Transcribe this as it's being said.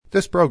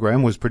This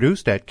program was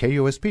produced at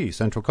KUSP,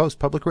 Central Coast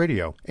Public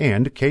Radio,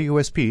 and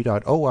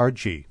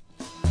KUSP.org.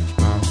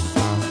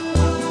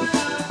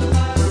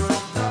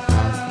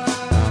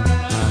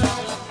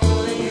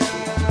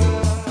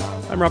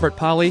 I'm Robert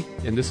Polly,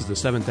 and this is the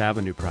 7th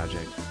Avenue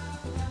Project.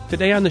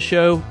 Today on the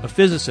show, a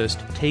physicist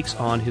takes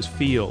on his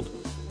field.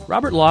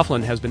 Robert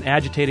Laughlin has been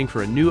agitating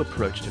for a new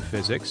approach to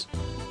physics.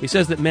 He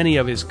says that many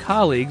of his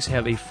colleagues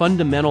have a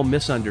fundamental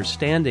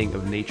misunderstanding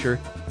of nature,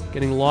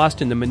 getting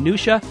lost in the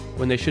minutia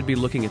when they should be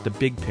looking at the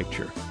big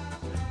picture.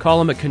 Call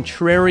him a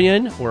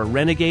contrarian or a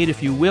renegade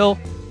if you will,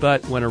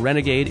 but when a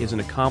renegade is an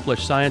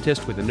accomplished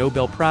scientist with a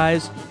Nobel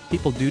Prize,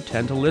 people do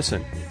tend to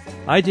listen.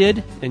 I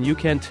did, and you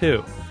can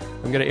too.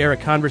 I'm going to air a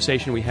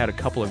conversation we had a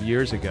couple of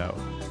years ago.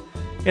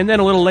 And then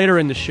a little later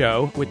in the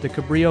show, with the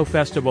Cabrillo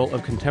Festival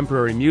of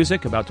Contemporary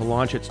Music about to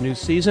launch its new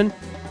season,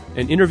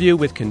 an interview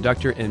with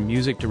conductor and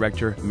music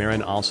director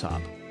Marin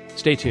Alsop.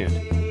 Stay tuned.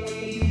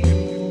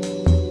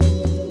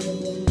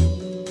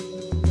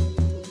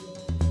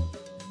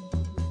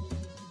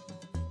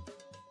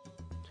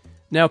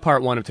 Now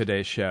part one of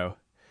today's show.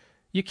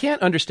 You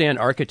can't understand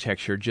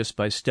architecture just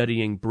by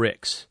studying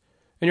bricks,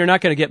 and you're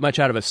not going to get much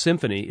out of a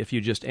symphony if you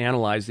just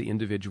analyze the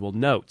individual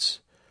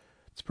notes.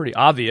 It's pretty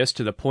obvious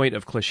to the point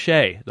of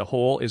cliché, the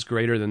whole is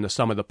greater than the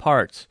sum of the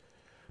parts.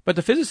 But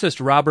the physicist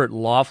Robert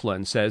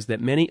Laughlin says that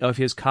many of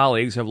his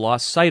colleagues have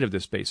lost sight of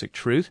this basic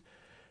truth.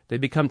 They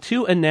become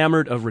too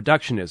enamored of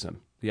reductionism,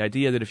 the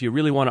idea that if you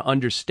really want to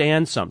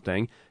understand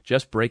something,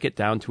 just break it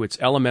down to its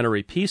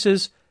elementary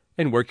pieces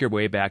and work your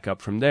way back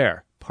up from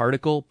there,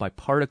 particle by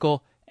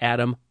particle,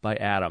 atom by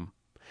atom.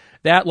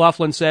 That,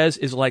 Laughlin says,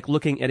 is like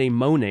looking at a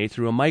Monet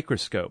through a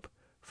microscope.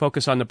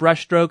 Focus on the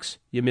brushstrokes,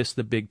 you miss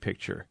the big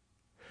picture.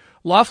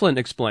 Laughlin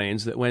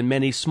explains that when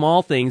many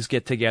small things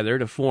get together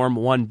to form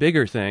one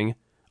bigger thing,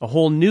 a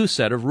whole new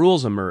set of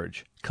rules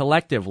emerge,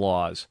 collective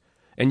laws,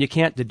 and you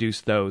can't deduce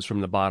those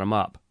from the bottom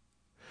up.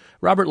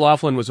 Robert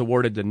Laughlin was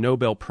awarded the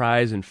Nobel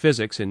Prize in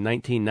Physics in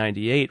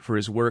 1998 for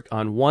his work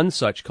on one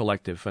such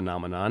collective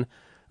phenomenon,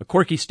 a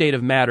quirky state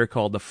of matter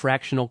called the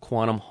fractional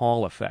quantum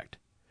Hall effect.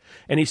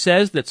 And he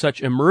says that such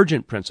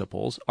emergent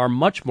principles are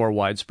much more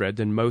widespread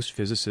than most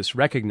physicists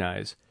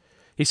recognize.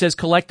 He says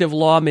collective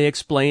law may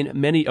explain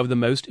many of the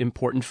most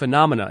important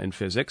phenomena in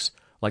physics,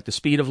 like the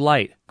speed of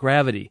light,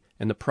 gravity,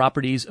 and the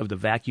properties of the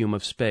vacuum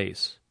of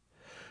space.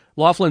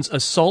 Laughlin's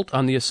assault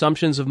on the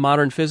assumptions of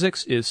modern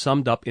physics is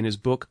summed up in his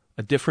book,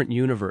 A Different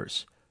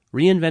Universe,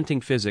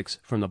 Reinventing Physics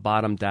from the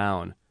Bottom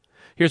Down.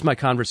 Here's my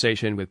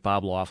conversation with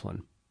Bob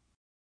Laughlin.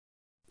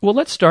 Well,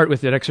 let's start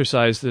with that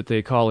exercise that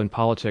they call in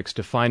politics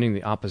defining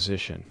the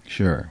opposition.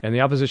 Sure. And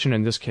the opposition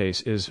in this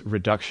case is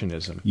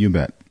reductionism. You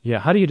bet. Yeah,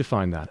 how do you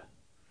define that?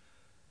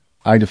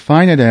 I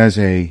define it as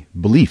a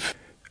belief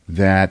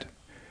that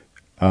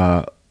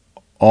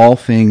all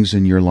things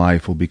in your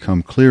life will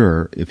become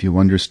clearer if you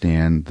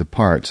understand the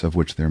parts of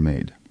which they're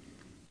made.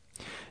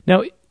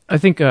 Now, I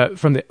think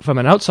from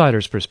an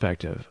outsider's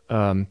perspective,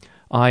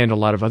 I and a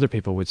lot of other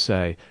people would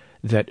say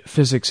that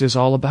physics is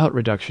all about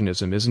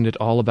reductionism. Isn't it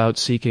all about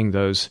seeking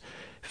those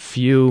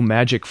few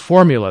magic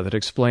formula that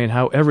explain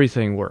how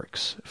everything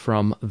works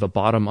from the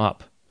bottom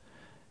up?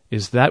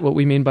 Is that what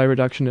we mean by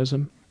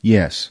reductionism?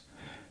 Yes.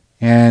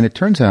 And it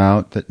turns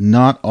out that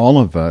not all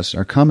of us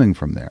are coming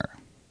from there.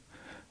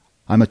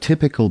 I'm a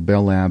typical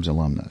Bell Labs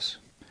alumnus.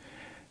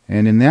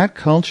 And in that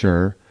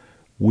culture,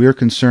 we're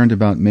concerned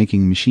about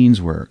making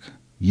machines work,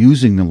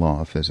 using the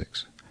law of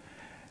physics.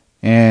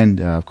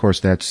 And, of course,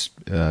 that's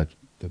the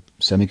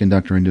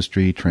semiconductor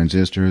industry,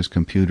 transistors,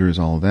 computers,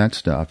 all of that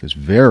stuff is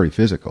very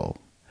physical.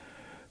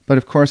 But,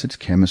 of course, it's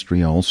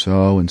chemistry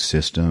also, and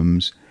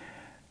systems,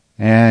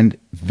 and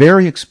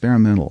very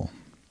experimental.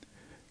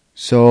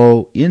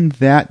 So in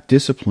that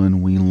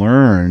discipline, we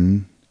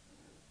learn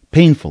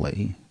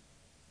painfully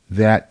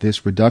that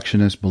this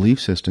reductionist belief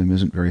system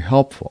isn't very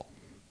helpful.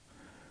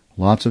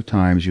 Lots of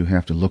times you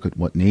have to look at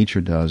what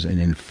nature does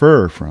and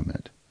infer from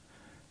it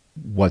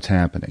what's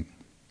happening.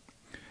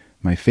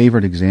 My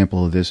favorite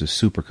example of this is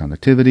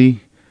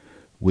superconductivity,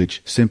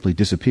 which simply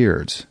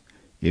disappears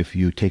if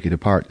you take it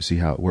apart to see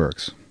how it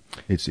works.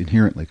 It's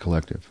inherently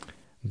collective.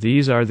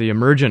 These are the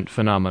emergent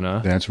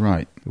phenomena. That's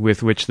right.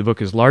 With which the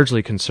book is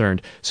largely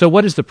concerned. So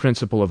what is the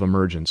principle of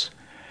emergence?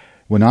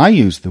 When I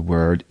use the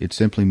word, it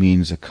simply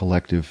means a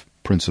collective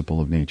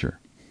principle of nature.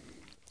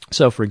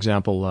 So, for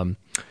example,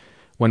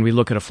 when we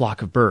look at a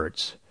flock of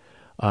birds,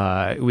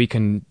 we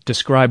can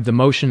describe the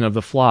motion of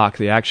the flock,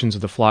 the actions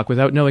of the flock,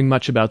 without knowing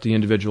much about the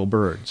individual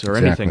birds or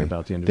anything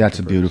about the individual birds.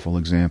 That's a beautiful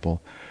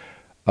example.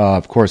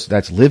 Of course,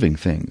 that's living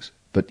things,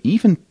 but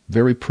even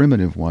very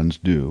primitive ones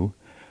do.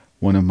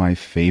 One of my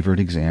favorite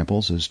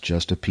examples is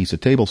just a piece of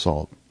table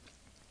salt.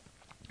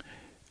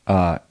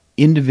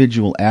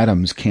 Individual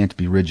atoms can't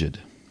be rigid.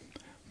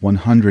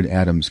 100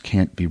 atoms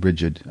can't be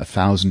rigid.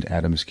 1,000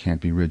 atoms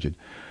can't be rigid.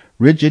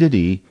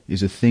 Rigidity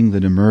is a thing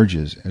that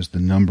emerges as the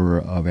number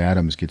of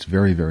atoms gets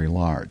very, very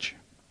large.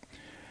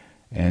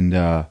 And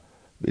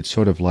it's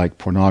sort of like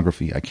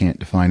pornography. I can't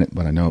define it,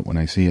 but I know it when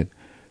I see it.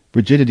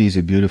 Rigidity is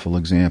a beautiful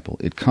example.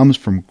 It comes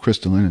from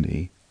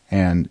crystallinity,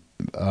 and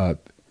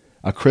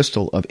a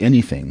crystal of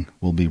anything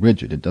will be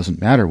rigid. It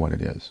doesn't matter what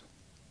it is.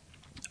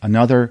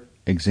 Another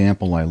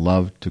example I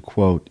love to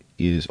quote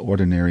is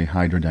ordinary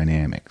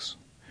hydrodynamics.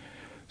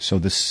 So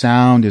the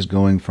sound is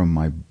going from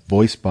my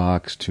voice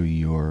box to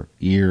your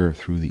ear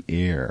through the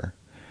air,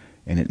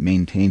 and it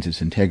maintains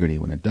its integrity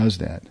when it does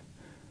that.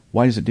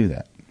 Why does it do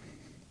that?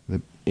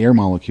 The air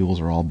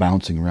molecules are all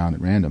bouncing around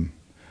at random.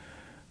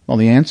 Well,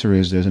 the answer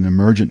is there's an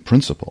emergent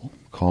principle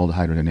called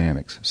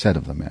hydrodynamics, a set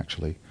of them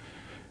actually,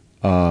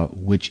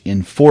 which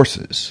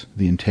enforces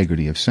the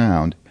integrity of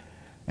sound,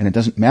 and it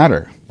doesn't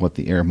matter what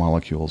the air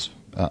molecules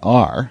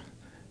are.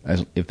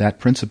 If that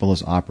principle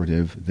is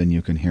operative, then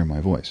you can hear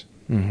my voice.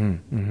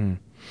 Mm-hmm, mm-hmm.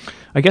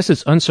 I guess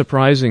it's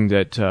unsurprising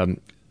that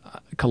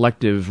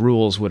collective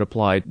rules would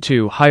apply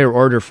to higher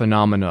order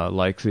phenomena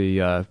like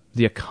the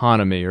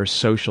economy or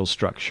social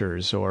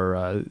structures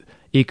or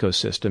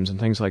ecosystems and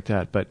things like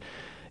that. But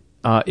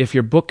if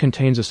your book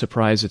contains a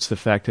surprise, it's the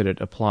fact that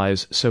it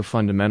applies so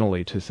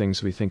fundamentally to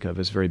things we think of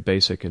as very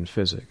basic in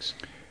physics.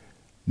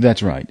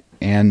 That's right.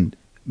 And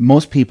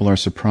most people are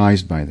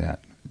surprised by that.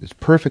 It's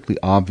perfectly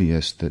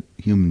obvious that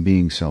human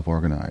beings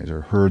self-organize,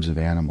 or herds of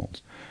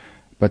animals.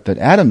 But that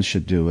atoms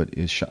should do it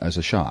is as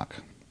a shock.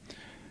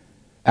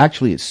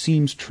 Actually, it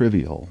seems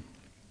trivial,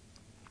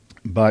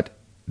 but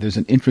there's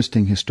an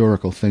interesting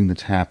historical thing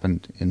that's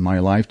happened in my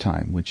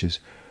lifetime, which is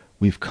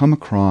we've come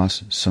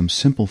across some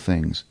simple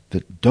things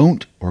that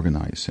don't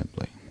organize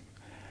simply.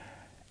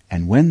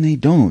 And when they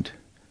don't,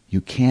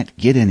 you can't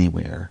get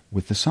anywhere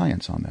with the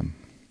science on them.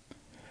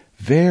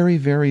 Very,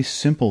 very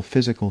simple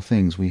physical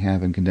things we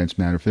have in condensed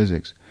matter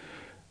physics,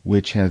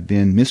 which have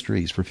been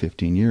mysteries for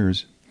 15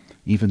 years,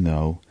 even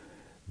though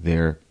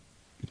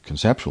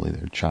conceptually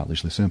they're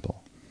childishly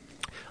simple.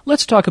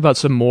 Let's talk about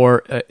some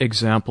more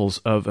examples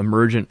of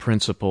emergent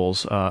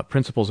principles,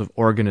 principles of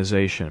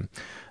organization.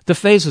 The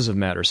phases of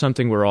matter,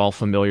 something we're all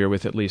familiar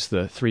with, at least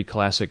the three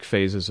classic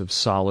phases of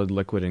solid,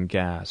 liquid, and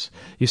gas.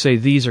 You say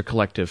these are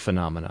collective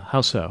phenomena.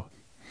 How so?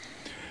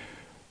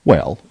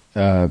 Well,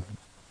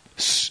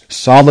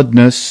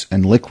 solidness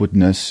and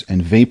liquidness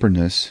and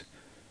vaporness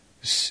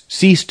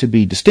cease to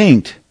be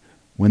distinct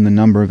when the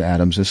number of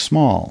atoms is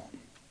small.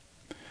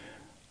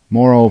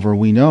 Moreover,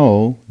 we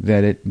know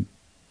that it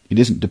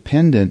isn't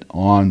dependent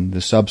on the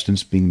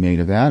substance being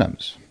made of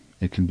atoms.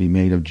 It can be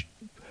made of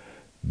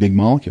big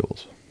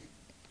molecules,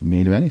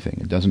 made of anything.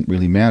 It doesn't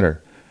really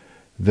matter.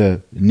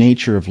 The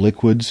nature of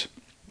liquids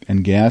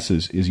and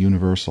gases is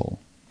universal.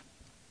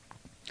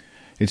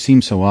 It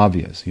seems so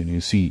obvious. You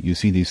see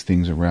these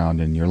things around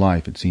in your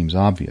life. It seems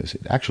obvious.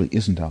 It actually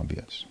isn't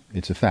obvious.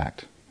 It's a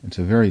fact. It's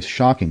a very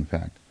shocking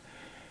fact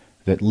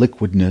that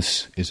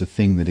liquidness is a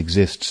thing that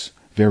exists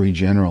very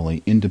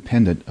generally,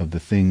 independent of the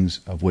things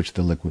of which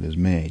the liquid is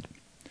made.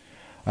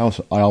 I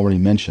already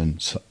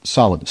mentioned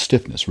solid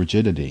stiffness,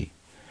 rigidity.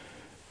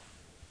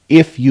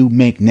 If you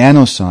make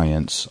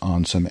nanoscience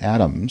on some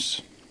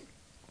atoms,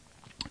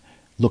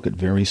 look at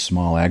very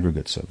small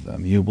aggregates of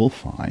them, you will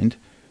find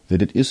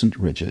that it isn't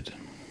rigid.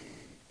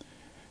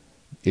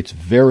 It's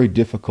very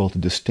difficult to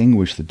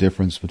distinguish the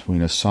difference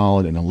between a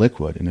solid and a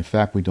liquid, and in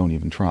fact we don't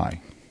even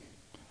try.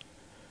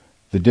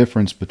 The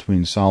difference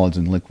between solids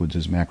and liquids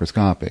is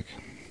macroscopic.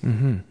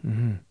 Mm-hmm,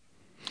 mm-hmm.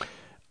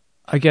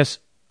 I guess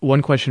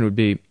one question would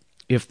be,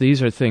 if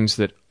these are things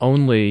that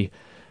only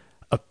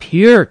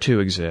appear to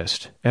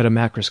exist at a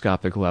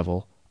macroscopic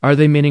level, are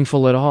they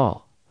meaningful at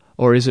all?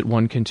 Or is it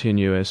one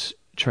continuous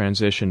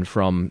transition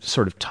from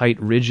sort of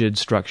tight, rigid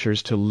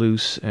structures to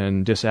loose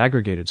and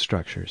disaggregated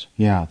structures?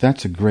 Yeah,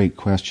 that's a great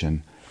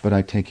question, but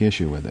I take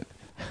issue with it.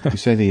 You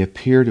say they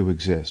appear to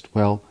exist.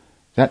 Well,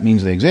 that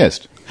means they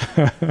exist.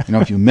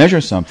 If you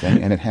measure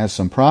something and it has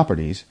some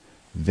properties,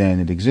 then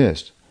it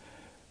exists.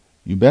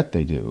 You bet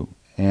they do.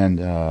 And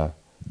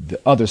the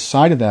other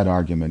side of that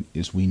argument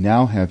is we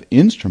now have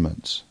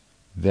instruments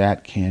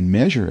that can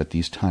measure at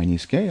these tiny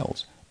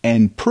scales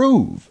and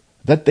prove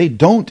that they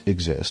don't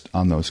exist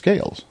on those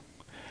scales.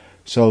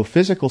 So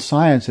physical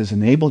science has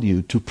enabled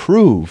you to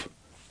prove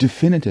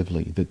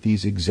definitively that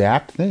these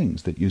exact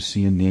things that you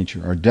see in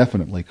nature are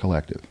definitely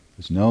collective.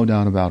 There's no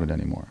doubt about it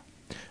anymore.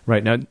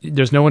 Right. Now,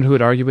 there's no one who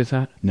would argue with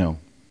that? No.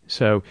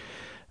 So,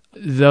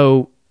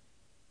 though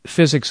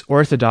physics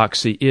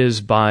orthodoxy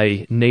is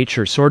by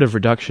nature sort of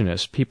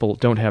reductionist, people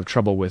don't have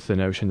trouble with the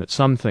notion that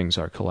some things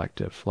are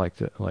collective, like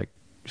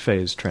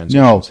phase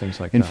transitions, things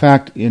like that. In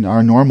fact, in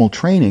our normal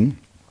training,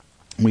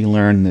 we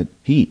learn that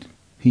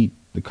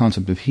the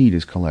concept of heat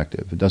is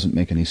collective. It doesn't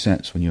make any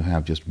sense when you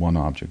have just one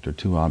object or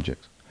two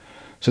objects.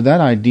 So that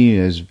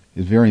idea is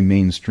very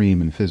mainstream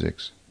in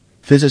physics.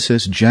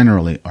 Physicists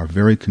generally are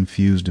very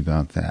confused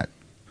about that.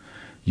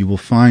 You will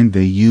find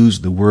they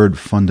use the word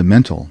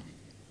fundamental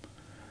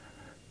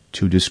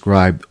to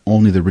describe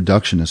only the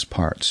reductionist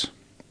parts.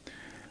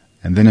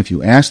 And then if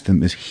you ask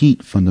them, is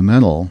heat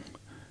fundamental,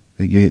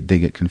 they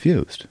get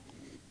confused.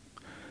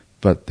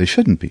 But they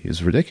shouldn't be.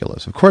 It's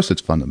ridiculous. Of course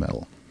it's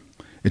fundamental.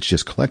 It's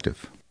just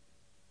collective.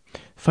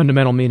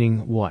 Fundamental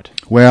meaning what?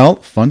 Well,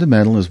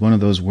 fundamental is one of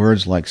those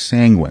words like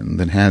sanguine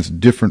that has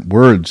different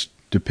words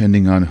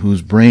depending on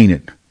whose brain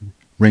it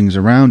rings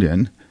around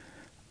in.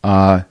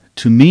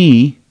 To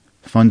me,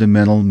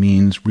 fundamental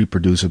means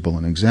reproducible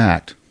and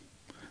exact.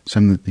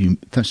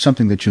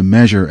 Something that you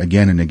measure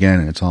again and again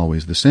and it's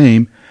always the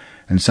same,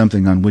 and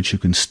something on which you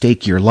can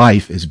stake your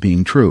life as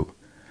being true.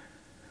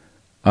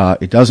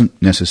 It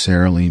doesn't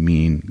necessarily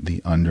mean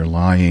the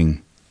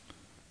underlying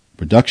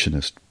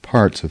reductionist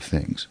parts of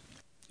things.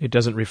 It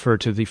doesn't refer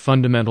to the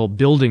fundamental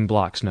building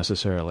blocks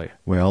necessarily.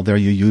 Well, there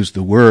you use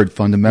the word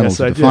fundamental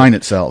to define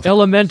itself.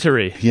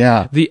 Elementary.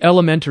 Yeah. The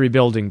elementary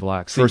building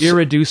blocks, the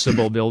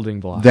irreducible building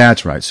blocks.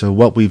 That's right. So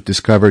what we've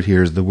discovered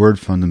here is the word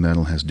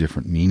fundamental has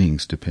different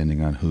meanings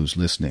depending on who's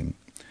listening.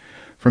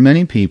 For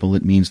many people,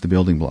 it means the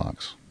building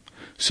blocks.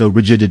 So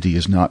rigidity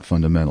is not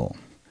fundamental.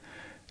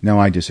 Now,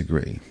 I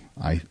disagree.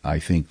 I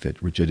think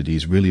that rigidity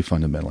is really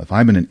fundamental. If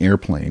I'm in an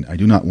airplane, I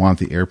do not want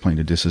the airplane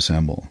to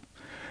disassemble.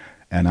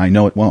 And I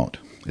know it won't.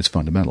 It's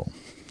fundamental.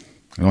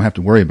 I don't have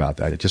to worry about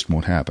that. It just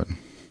won't happen.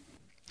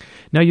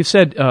 Now, you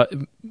said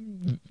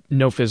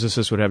no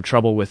physicist would have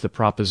trouble with the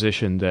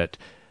proposition that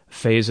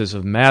phases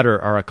of matter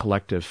are a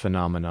collective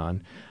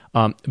phenomenon.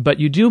 But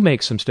you do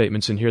make some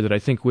statements in here that I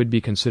think would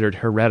be considered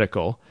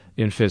heretical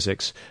in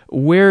physics.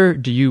 Where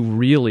do you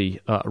really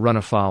run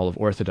afoul of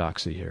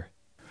orthodoxy here?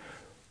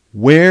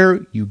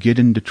 Where you get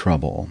into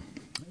trouble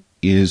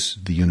is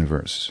the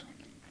universe.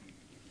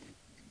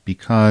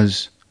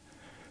 Because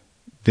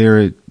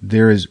there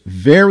is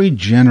very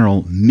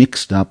general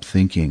mixed-up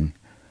thinking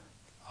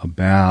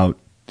about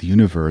the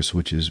universe,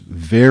 which is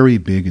very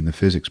big in the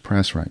physics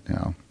press right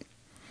now,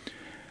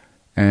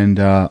 and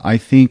I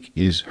think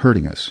is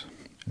hurting us.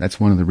 That's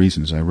one of the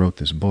reasons I wrote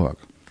this book.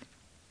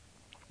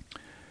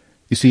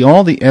 You see,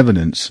 all the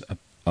evidence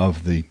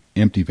of the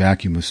empty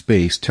vacuum of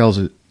space tells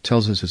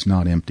us it's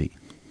not empty.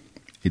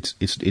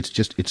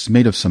 It's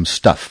made of some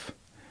stuff,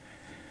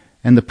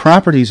 and the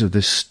properties of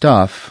this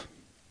stuff,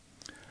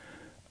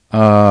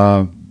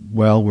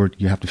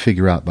 you have to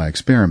figure out by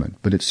experiment,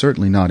 but it's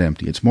certainly not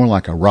empty. It's more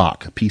like a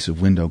rock, a piece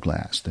of window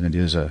glass, than it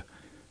is a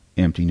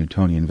empty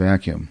Newtonian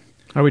vacuum.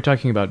 Are we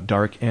talking about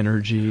dark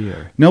energy?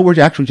 Or? No,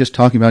 we're actually just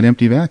talking about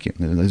empty vacuum.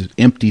 There's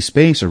empty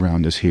space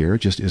around us here.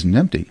 It just isn't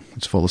empty.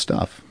 It's full of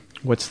stuff.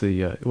 What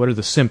are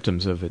the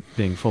symptoms of it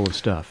being full of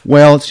stuff?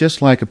 Well, it's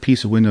just like a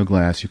piece of window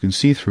glass. You can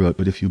see through it,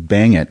 but if you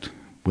bang it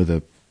with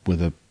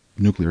a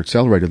nuclear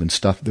accelerator, then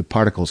the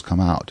particles come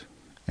out.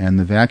 And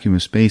the vacuum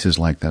of space is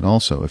like that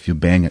also. If you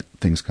bang it,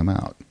 things come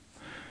out.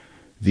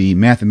 The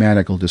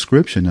mathematical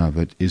description of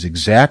it is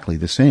exactly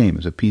the same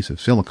as a piece of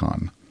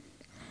silicon.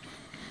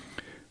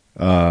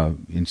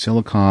 In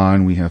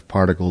silicon, we have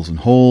particles and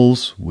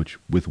holes,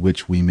 with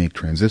which we make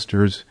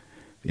transistors.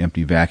 The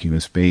empty vacuum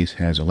of space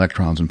has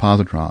electrons and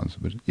positrons,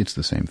 but it's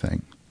the same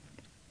thing.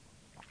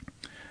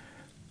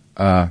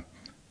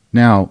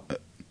 Now,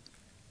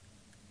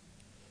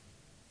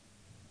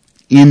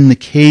 in the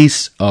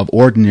case of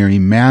ordinary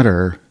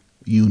matter,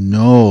 you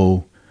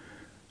know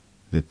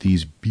that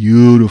these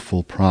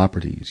beautiful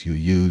properties you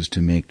use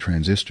to make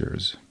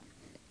transistors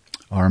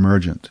are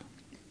emergent.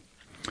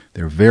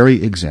 They're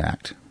very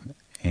exact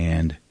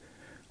and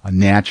a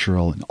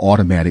natural and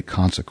automatic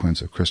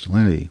consequence of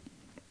crystallinity.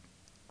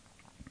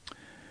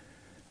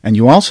 And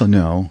you also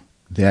know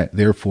that,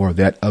 therefore,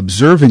 that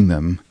observing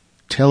them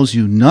tells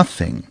you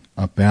nothing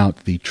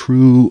about the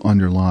true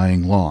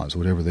underlying laws,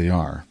 whatever they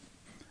are.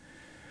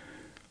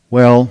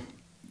 Well,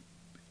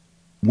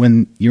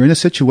 when you're in a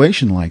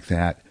situation like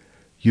that,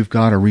 you've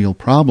got a real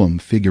problem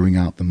figuring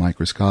out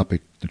the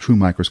true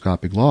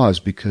microscopic laws,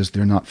 because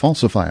they're not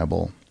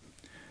falsifiable.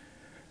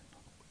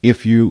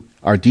 If you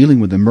are dealing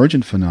with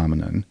emergent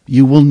phenomenon,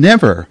 you will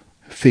never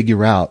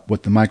figure out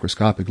what the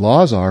microscopic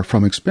laws are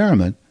from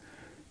experiment,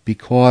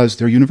 because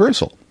they're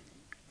universal.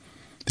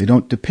 They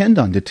don't depend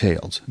on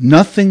details.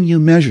 Nothing you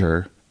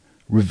measure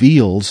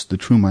reveals the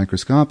true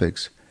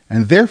microscopics,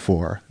 and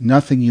therefore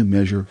nothing you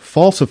measure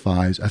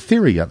falsifies a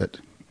theory of it.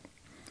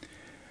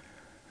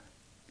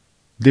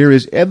 There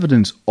is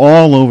evidence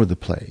all over the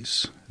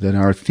place that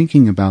our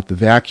thinking about the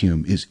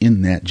vacuum is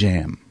in that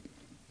jam.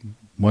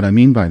 What I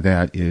mean by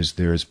that is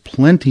there's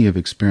plenty of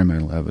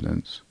experimental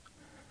evidence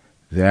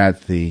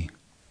that the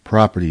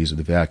properties of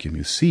the vacuum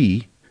you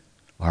see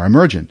are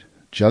emergent,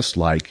 just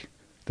like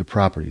the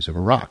properties of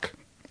a rock.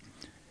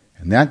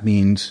 And that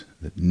means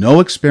that no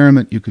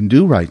experiment you can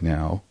do right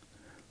now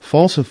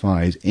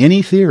falsifies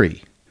any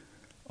theory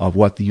of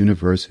what the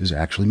universe is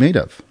actually made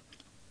of.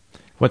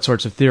 What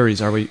sorts of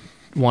theories are we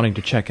wanting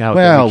to check out?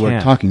 Well,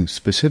 we're talking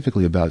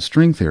specifically about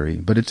string theory,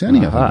 but it's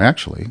any of them,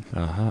 actually.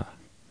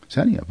 It's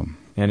any of them.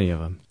 Any of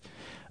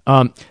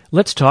them.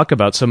 Let's talk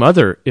about some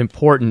other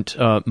important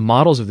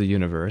models of the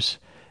universe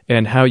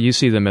and how you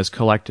see them as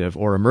collective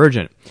or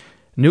emergent.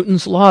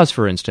 Newton's laws,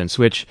 for instance,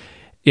 which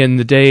in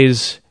the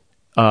days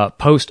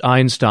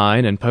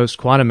post-Einstein and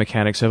post-quantum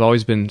mechanics have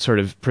always been sort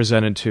of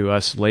presented to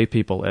us lay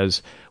people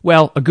as,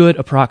 well, a good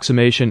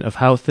approximation of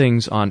how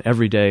things on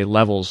everyday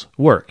levels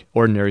work.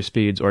 Ordinary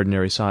speeds,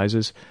 ordinary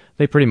sizes.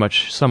 They pretty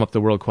much sum up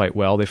the world quite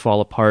well. They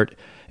fall apart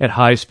at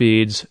high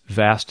speeds,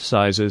 vast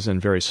sizes,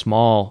 and very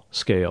small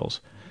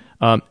scales.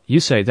 You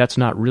say that's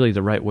not really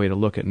the right way to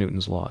look at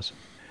Newton's laws.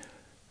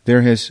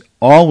 there has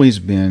always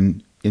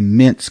been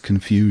immense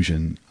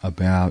confusion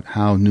about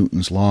how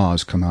Newton's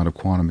laws come out of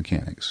quantum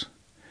mechanics.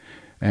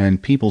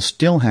 And people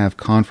still have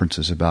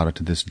conferences about it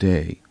to this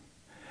day.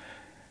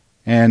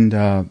 And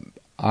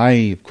I,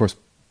 of course,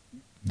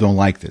 don't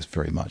like this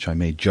very much. I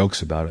made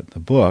jokes about it in the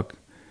book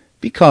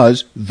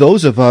because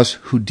those of us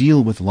who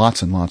deal with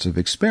lots and lots of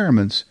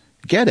experiments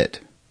get it.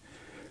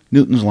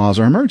 Newton's laws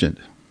are emergent.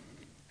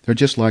 They're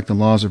just like the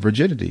laws of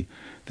rigidity.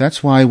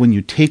 That's why when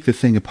you take the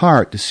thing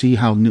apart to see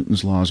how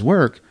Newton's laws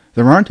work,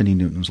 there aren't any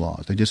Newton's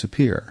laws. They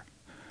disappear.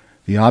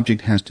 The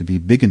object has to be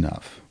big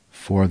enough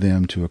for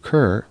them to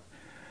occur.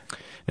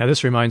 Now,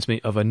 this reminds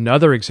me of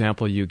another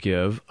example you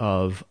give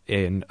of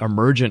an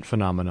emergent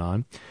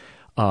phenomenon.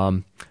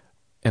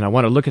 And I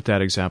want to look at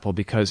that example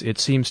because it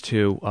seems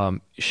to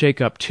shake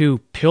up two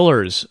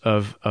pillars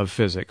of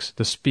physics,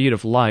 the speed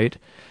of light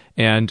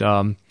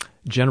and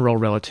general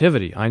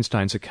relativity,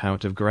 Einstein's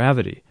account of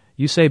gravity.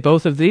 You say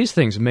both of these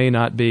things may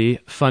not be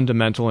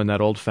fundamental in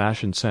that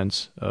old-fashioned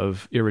sense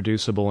of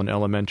irreducible and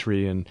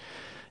elementary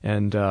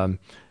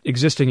and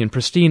existing in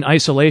pristine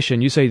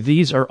isolation. You say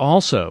these are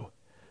also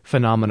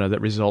phenomena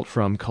that result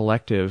from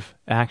collective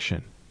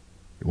action.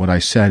 What I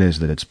said is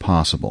that it's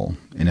possible,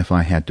 and if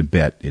I had to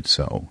bet, it's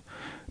so.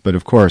 But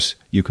of course,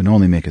 you can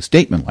only make a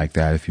statement like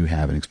that if you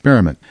have an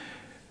experiment.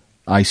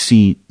 I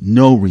see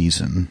no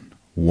reason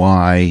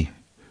why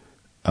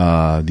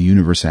the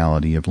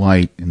universality of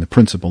light and the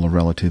principle of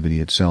relativity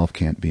itself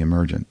can't be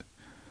emergent.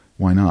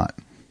 Why not?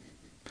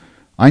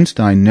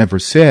 Einstein never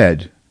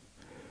said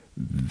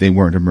they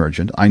weren't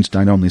emergent.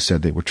 Einstein only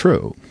said they were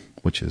true,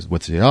 which is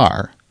what they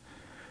are.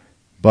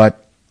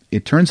 But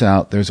it turns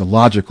out there's a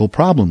logical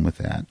problem with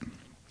that.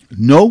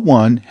 No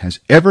one has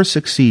ever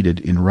succeeded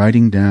in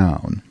writing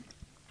down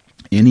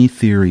any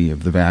theory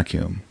of the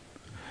vacuum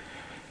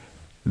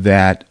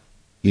that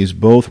is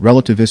both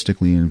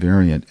relativistically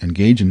invariant and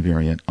gauge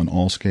invariant on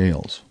all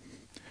scales.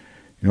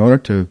 In order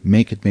to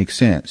make it make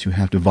sense, you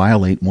have to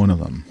violate one of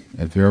them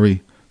at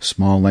very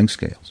small length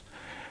scales.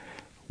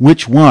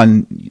 Which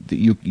one,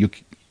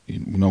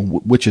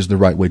 which is the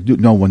right way to do it,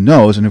 no one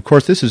knows. And of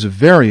course, this is a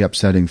very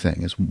upsetting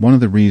thing. It's one of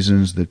the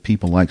reasons that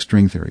people like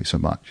string theory so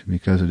much,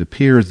 because it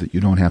appears that you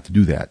don't have to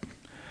do that.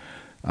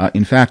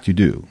 In fact, you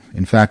do.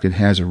 In fact, it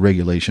has a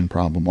regulation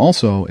problem.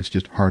 Also, it's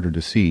just harder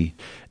to see.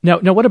 Now,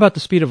 what about the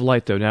speed of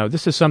light, though? Now,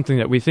 this is something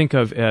that we think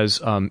of as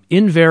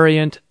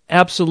invariant,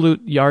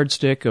 absolute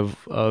yardstick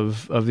of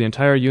the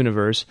entire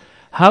universe.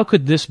 How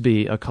could this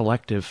be a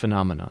collective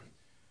phenomenon?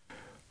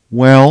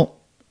 Well,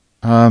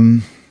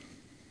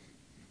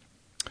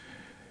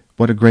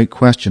 what a great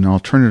question. I'll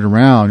turn it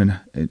around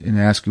and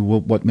ask you,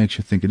 what makes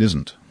you think it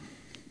isn't?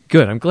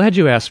 Good. I'm glad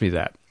you asked me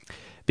that,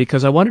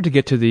 because I wanted to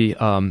get to the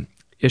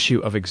issue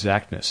of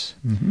exactness.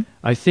 Mm-hmm.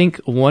 I think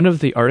one of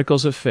the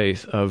articles of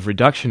faith of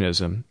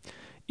reductionism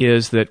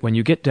is that when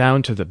you get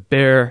down to the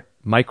bare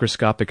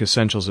microscopic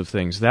essentials of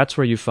things, that's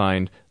where you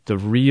find the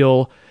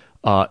real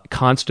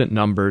constant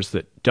numbers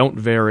that don't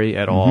vary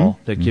at all,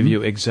 that give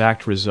you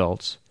exact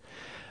results.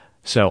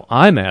 So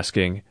I'm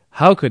asking,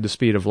 how could the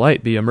speed of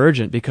light be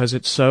emergent because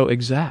it's so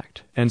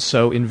exact and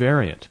so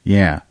invariant?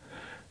 Yeah.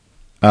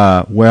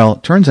 Well,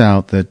 it turns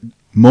out that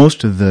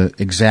most of the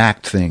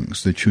exact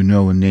things that you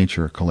know in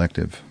nature are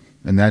collective.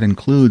 And that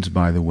includes,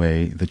 by the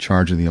way, the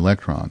charge of the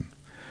electron.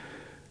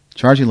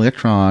 Charge of the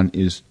electron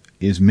is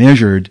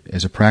measured,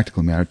 as a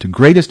practical matter, to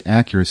greatest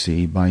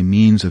accuracy by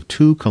means of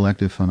two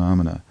collective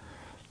phenomena.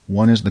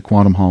 One is the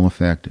quantum Hall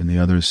effect, and the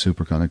other is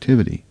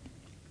superconductivity,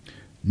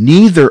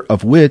 neither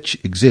of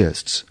which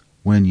exists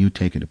when you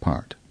take it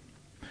apart.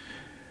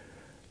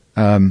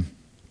 So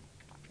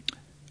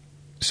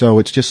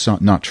it's just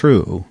not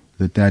true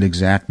that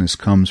exactness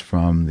comes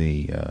from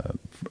the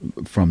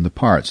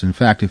parts. In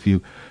fact,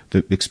 the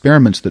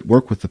experiments that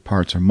work with the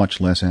parts are much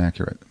less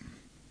accurate.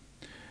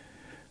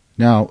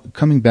 Now,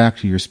 coming back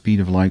to your speed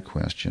of light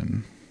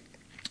question,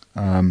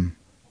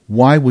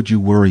 why would you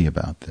worry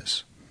about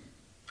this?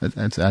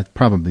 That's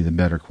probably the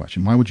better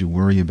question. Why would you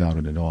worry about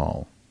it at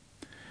all?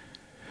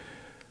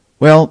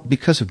 Well,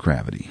 because of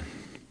gravity.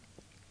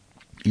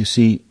 You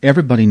see,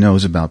 everybody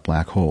knows about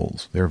black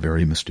holes. They're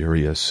very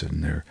mysterious,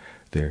 and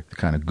they're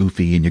kind of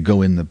goofy, and you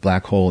go in the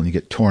black hole and you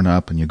get torn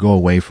up and you go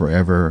away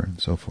forever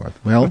and so forth.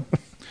 Well,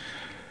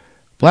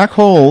 black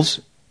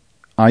holes,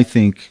 I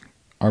think,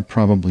 are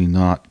probably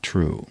not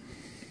true.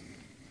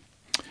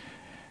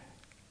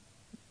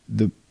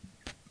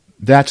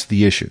 That's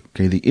the issue.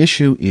 Okay, the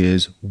issue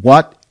is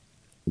what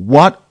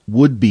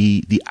would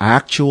be the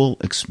actual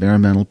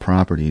experimental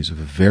properties of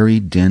a very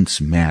dense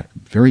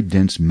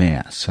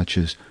mass, such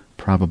as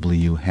probably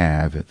you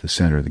have at the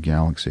center of the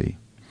galaxy.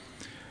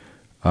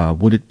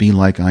 Would it be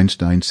like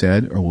Einstein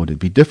said, or would it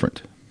be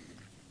different?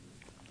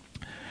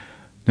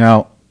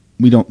 Now,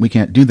 we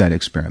can't do that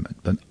experiment,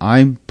 but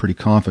I'm pretty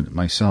confident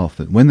myself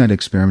that when that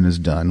experiment is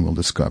done, we'll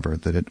discover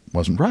that it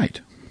wasn't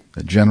right,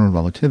 that general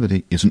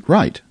relativity isn't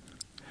right.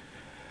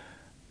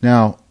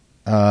 Now,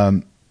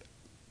 the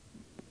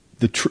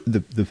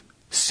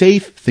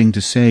safe thing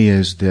to say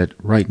is that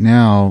right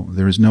now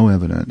there is no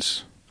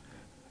evidence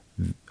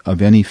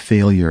of any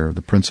failure of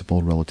the principle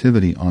of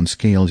relativity on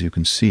scales you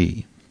can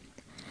see.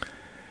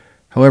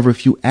 However,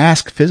 if you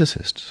ask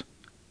physicists,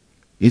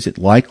 is it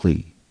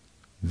likely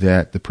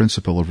that the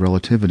principle of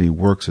relativity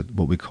works at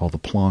what we call the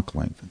Planck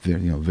length,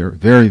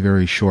 very,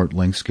 very short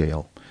length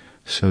scale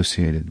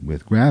associated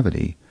with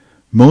gravity,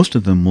 most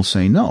of them will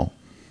say no.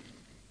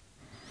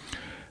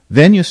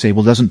 Then you say,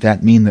 well, doesn't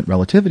that mean that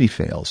relativity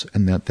fails?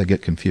 And that they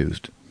get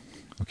confused.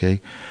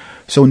 Okay?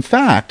 So in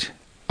fact,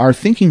 our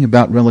thinking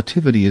about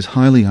relativity is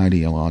highly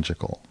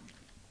ideological.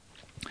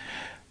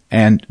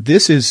 And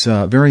this is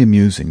very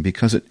amusing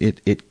because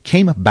it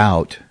came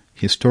about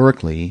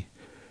historically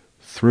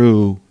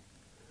through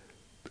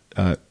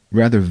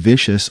rather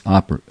vicious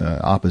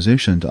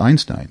opposition to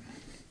Einstein.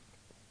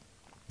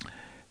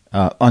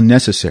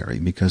 Unnecessary,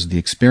 because the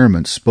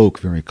experiments spoke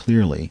very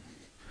clearly.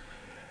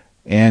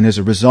 And as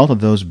a result of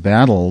those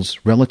battles,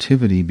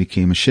 relativity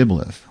became a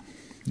shibboleth.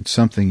 It's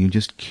something you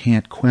just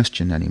can't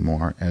question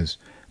anymore as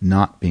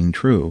not being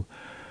true.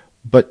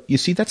 But you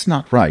see, that's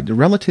not right. The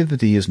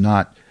relativity is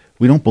not,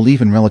 we don't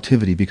believe in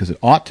relativity because it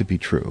ought to be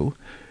true.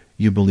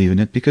 You believe in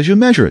it because you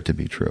measure it to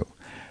be true.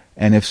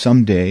 And if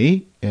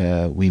someday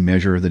we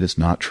measure that it's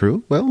not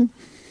true, well,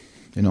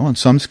 on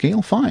some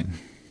scale, fine.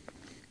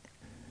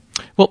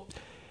 Well,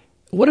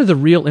 what are the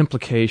real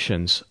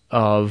implications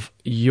of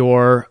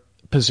your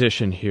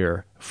position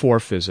here for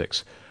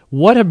physics?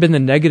 What have been the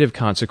negative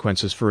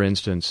consequences, for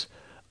instance,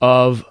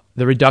 of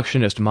the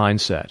reductionist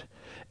mindset?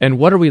 And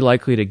what are we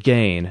likely to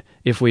gain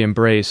if we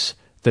embrace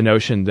the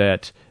notion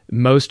that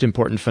most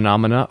important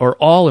phenomena, or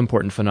all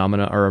important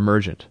phenomena, are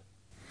emergent?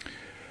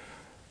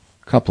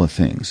 A couple of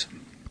things.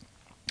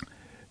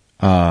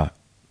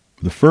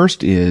 The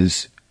first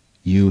is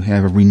you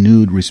have a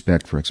renewed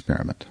respect for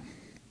experiment.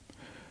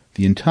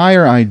 The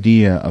entire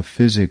idea of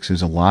physics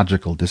as a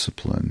logical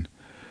discipline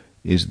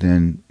is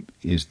then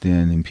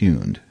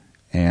impugned.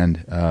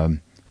 And, of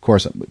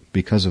course,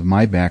 because of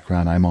my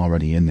background, I'm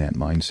already in that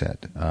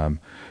mindset.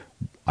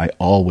 I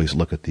always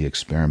look at the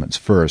experiments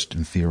first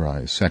and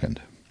theorize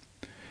second.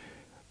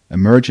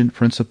 Emergent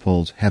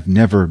principles have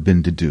never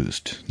been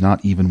deduced,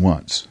 not even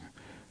once.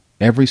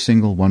 Every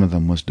single one of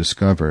them was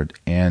discovered,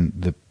 and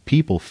the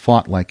people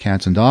fought like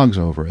cats and dogs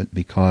over it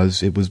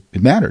because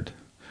it mattered.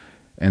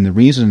 And the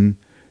reason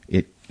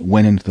it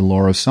went into the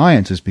lore of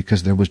science is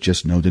because there was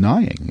just no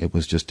denying. It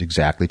was just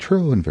exactly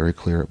true and very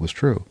clear it was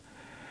true.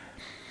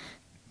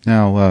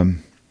 Now,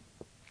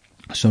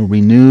 so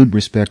renewed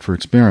respect for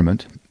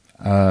experiment.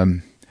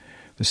 The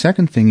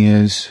second thing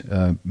is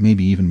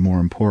maybe even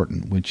more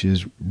important, which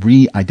is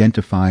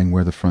re-identifying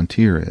where the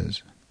frontier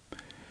is.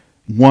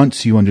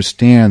 Once you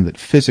understand that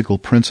physical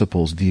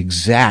principles, the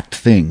exact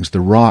things,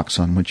 the rocks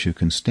on which you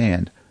can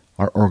stand,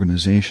 are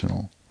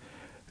organizational,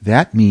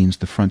 that means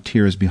the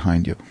frontier is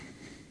behind you.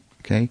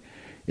 Okay?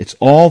 It's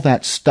all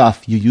that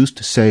stuff you used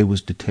to say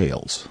was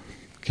details.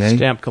 Okay?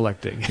 Stamp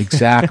collecting.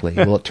 Exactly.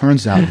 Well, it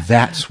turns out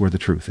that's where the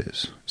truth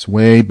is. It's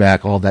way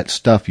back, all that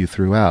stuff you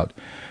threw out.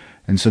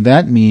 And so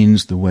that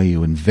means the way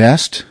you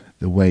invest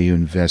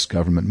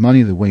government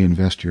money, the way you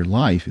invest your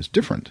life is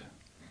different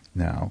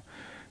now,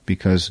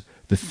 because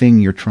the thing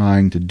you're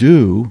trying to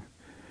do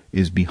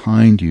is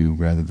behind you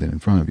rather than in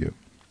front of you.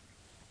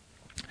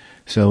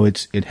 So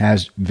it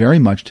has very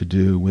much to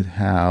do with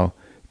how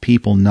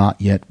people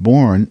not yet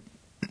born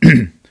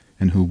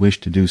and who wish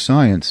to do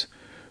science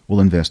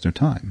will invest their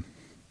time.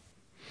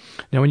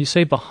 Now, when you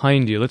say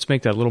behind you, let's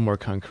make that a little more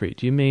concrete.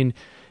 Do you mean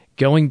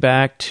going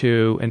back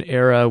to an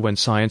era when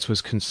science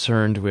was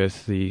concerned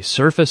with the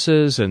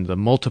surfaces and the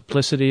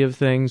multiplicity of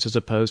things as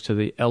opposed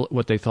to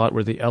what they thought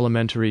were the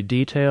elementary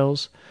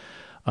details?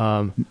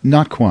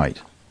 Not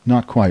quite.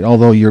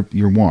 Although you're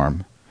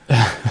warm.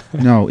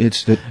 No,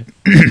 it's that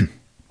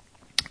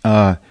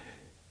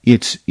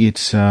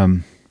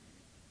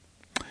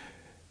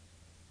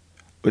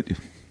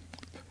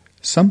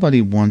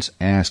somebody once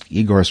asked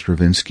Igor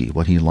Stravinsky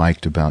what he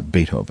liked about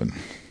Beethoven,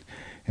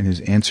 and his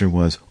answer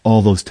was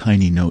all those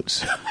tiny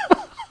notes.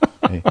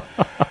 Okay.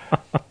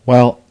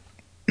 Well,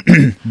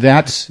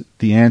 that's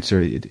the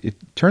answer. It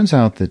turns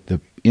out that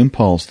the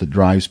impulse that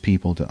drives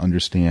people to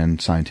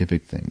understand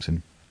scientific things,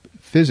 and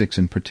physics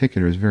in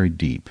particular, is very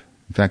deep.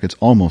 In fact, it's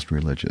almost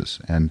religious,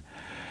 and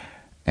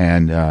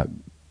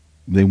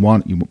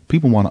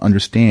people want to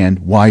understand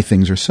why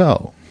things are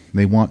so.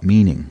 They want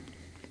meaning.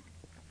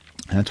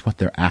 That's what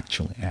they're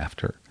actually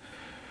after.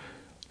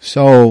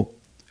 So,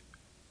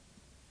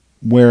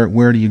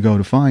 where do you go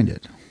to find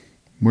it?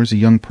 Where does a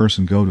young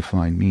person go to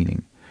find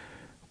meaning?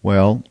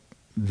 Well,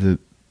 the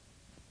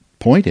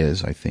point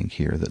is, I think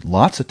here, that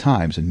lots of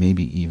times, and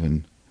maybe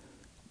even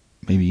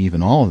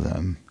all of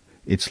them,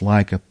 it's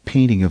like a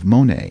painting of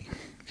Monet.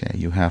 Okay,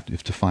 you have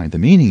to find the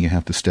meaning, you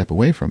have to step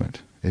away from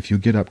it. If you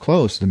get up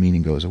close, the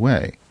meaning goes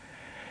away.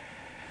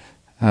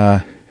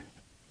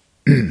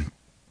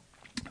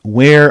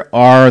 Where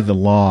are the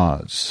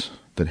laws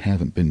that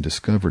haven't been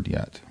discovered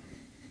yet?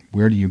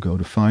 Where do you go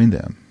to find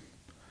them?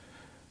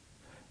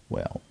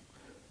 Well,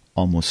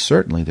 almost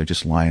certainly they're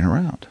just lying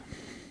around.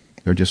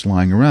 They're just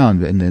lying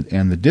around,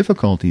 and the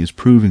difficulty is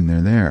proving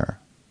they're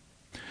there.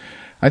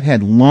 I've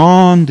had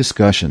long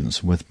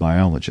discussions with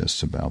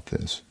biologists about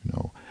this.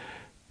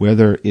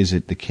 Whether is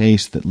it the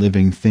case that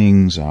living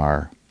things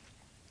are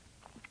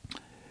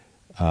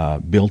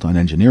built on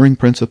engineering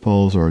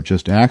principles or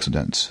just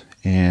accidents?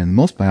 And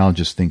most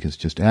biologists think it's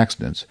just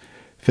accidents.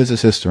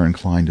 Physicists are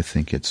inclined to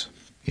think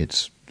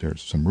there's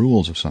some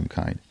rules of some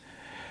kind.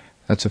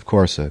 That's, of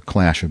course, a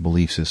clash of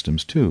belief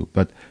systems, too.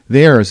 But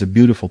there is a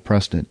beautiful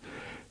precedent.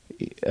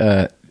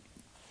 The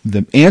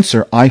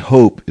answer, I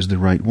hope, is the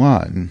right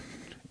one,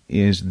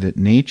 is that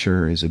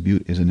nature is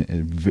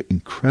an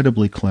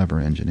incredibly clever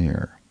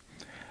engineer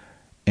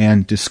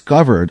and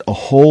discovered a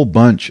whole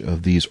bunch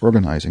of these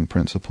organizing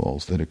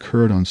principles that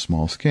occurred on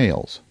small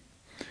scales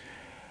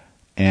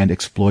and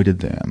exploited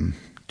them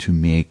to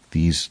make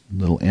these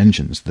little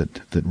engines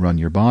that run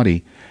your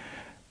body.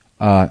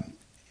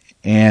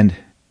 And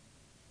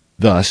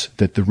thus,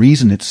 that the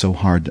reason it's so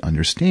hard to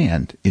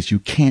understand is you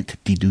can't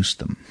deduce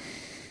them.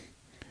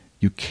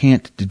 You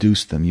can't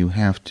deduce them. You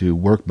have to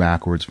work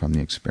backwards from the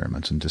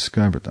experiments and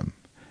discover them.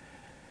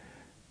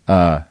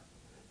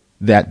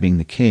 That being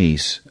the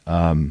case,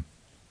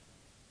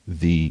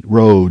 the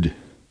road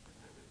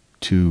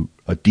to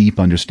a deep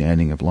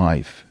understanding of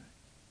life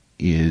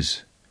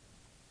is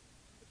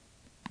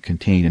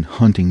contained in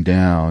hunting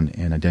down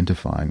and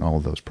identifying all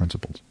of those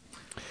principles.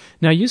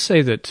 Now, you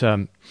say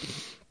that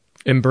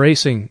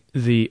embracing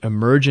the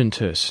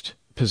emergentist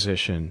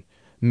position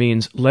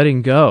means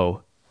letting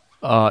go,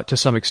 to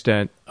some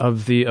extent,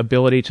 of the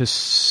ability to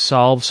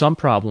solve some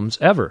problems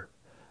ever.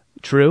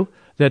 True?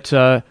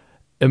 That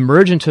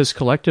emergentist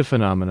collective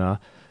phenomena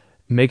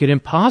make it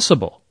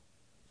impossible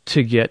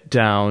to get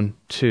down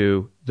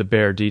to the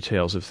bare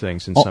details of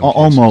things in some cases.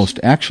 Almost.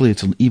 Actually,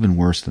 it's even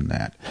worse than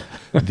that.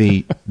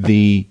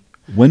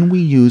 When we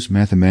use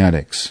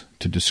mathematics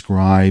to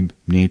describe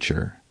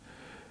nature,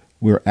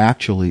 we're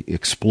actually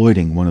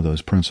exploiting one of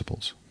those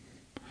principles.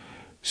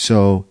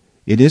 So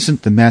it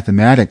isn't the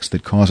mathematics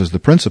that causes the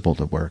principle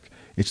to work.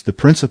 It's the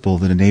principle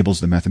that enables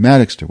the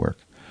mathematics to work.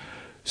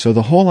 So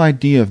the whole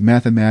idea of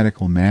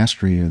mathematical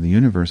mastery of the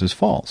universe is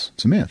false.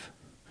 It's a myth.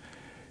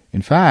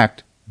 In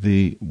fact,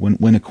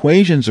 when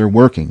equations are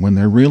working, when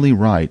they're really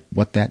right,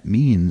 what that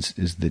means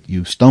is that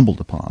you've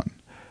stumbled upon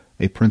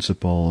a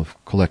principle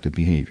of collective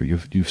behavior.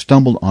 You've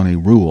stumbled on a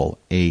rule,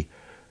 a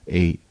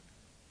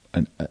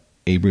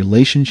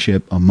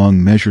relationship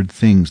among measured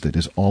things that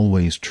is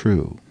always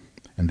true.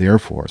 And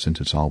therefore,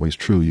 since it's always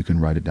true, you can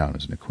write it down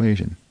as an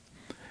equation.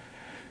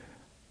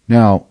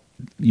 Now,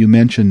 you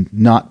mentioned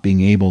not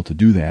being able to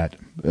do that,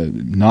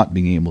 not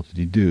being able to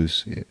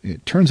deduce.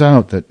 It turns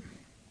out that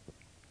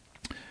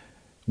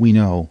we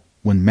know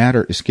when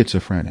matter is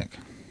schizophrenic,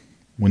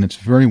 when it's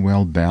very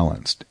well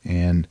balanced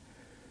and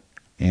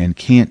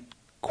can't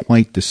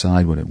quite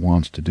decide what it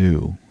wants to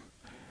do,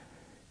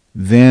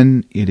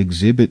 then it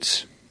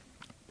exhibits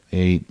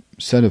a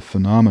set of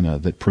phenomena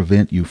that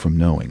prevent you from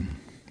knowing,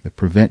 that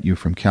prevent you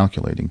from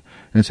calculating.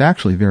 And it's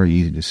actually very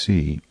easy to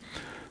see.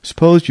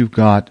 Suppose you've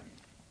got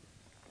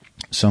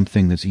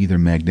something that's either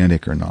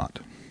magnetic or not,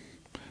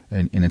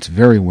 and it's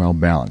very well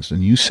balanced,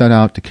 and you set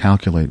out to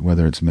calculate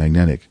whether it's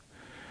magnetic.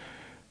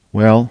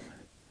 Well,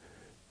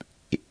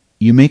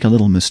 you make a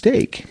little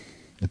mistake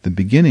at the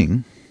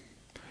beginning.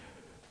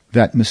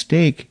 That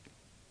mistake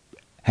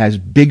has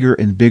bigger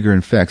and bigger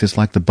effects. It's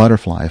like the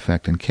butterfly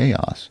effect in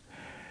chaos.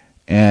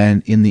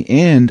 And in the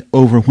end,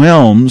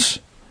 overwhelms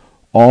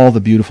all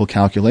the beautiful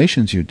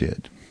calculations you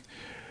did.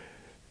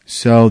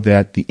 So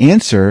that the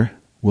answer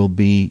will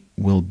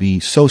be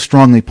so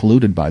strongly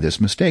polluted by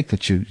this mistake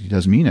that it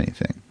doesn't mean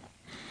anything.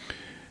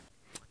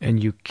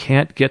 And you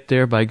can't get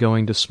there by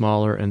going to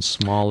smaller and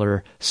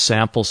smaller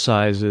sample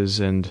sizes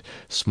and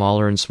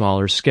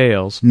smaller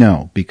scales.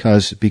 No,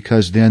 because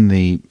then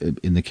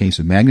in the case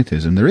of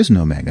magnetism, there is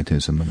no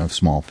magnetism in a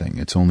small thing.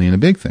 It's only in a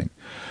big thing.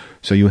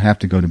 So you have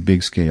to go to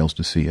big scales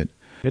to see it.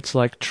 It's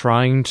like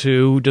trying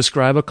to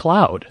describe a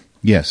cloud.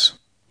 Yes.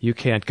 You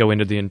can't go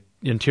into the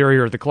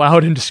interior of the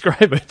cloud and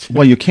describe it.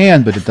 Well, you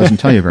can, but it doesn't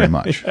tell you very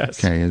much.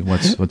 Yes. Okay,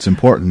 what's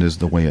important is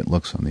the way it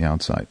looks on the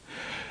outside.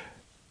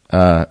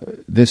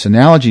 This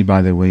analogy,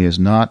 by the way, is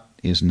not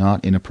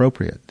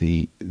inappropriate.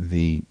 The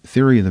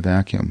theory of the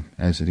vacuum,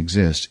 as it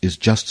exists, is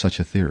just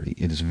such a theory.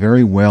 It is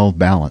very well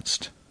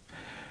balanced,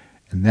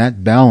 and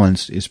that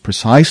balance is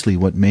precisely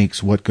what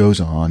makes what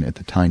goes on at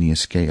the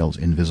tiniest scales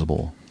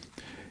invisible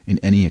in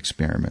any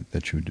experiment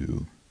that you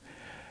do,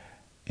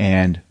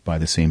 and by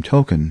the same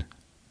token,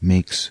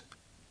 makes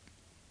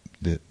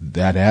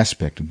that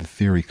aspect of the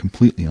theory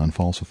completely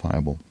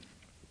unfalsifiable.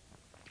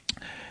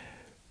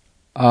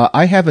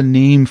 I have a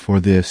name for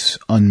this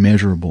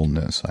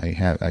unmeasurableness.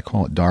 I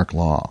call it dark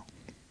law.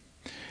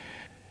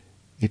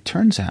 It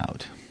turns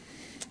out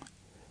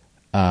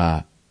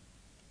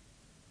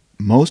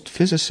most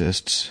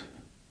physicists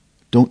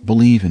don't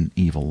believe in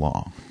evil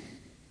law.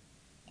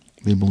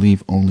 They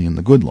believe only in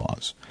the good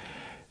laws.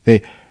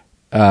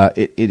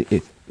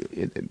 It's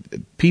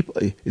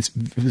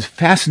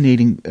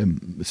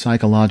fascinating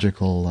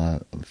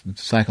psychological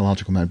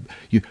matter.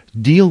 You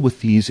deal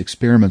with these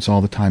experiments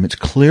all the time. It's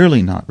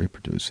clearly not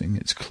reproducing.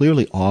 It's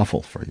clearly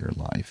awful for your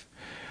life.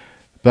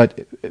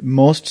 But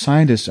most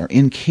scientists are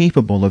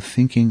incapable of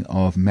thinking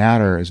of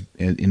matter as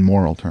in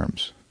moral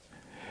terms.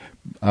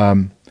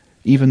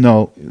 Even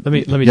though let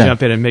me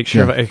jump in and make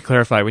sure I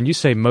clarify. When you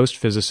say most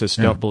physicists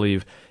don't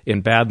believe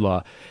in bad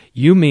law,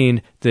 you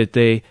mean that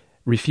they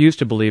refuse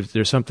to believe that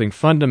there's something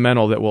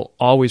fundamental that will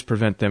always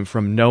prevent them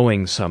from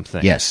knowing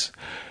something. Yes.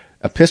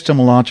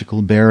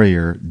 Epistemological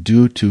barrier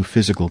due to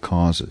physical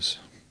causes.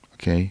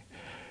 Okay?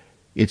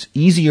 It's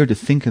easier to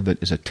think of it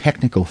as a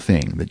technical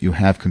thing that you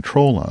have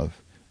control of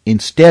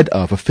instead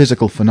of a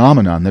physical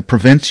phenomenon that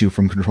prevents you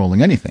from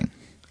controlling anything.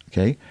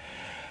 Okay?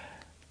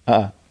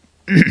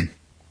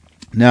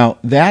 Now,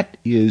 that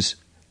is,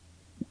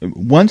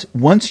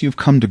 once you've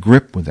come to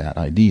grip with that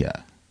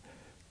idea,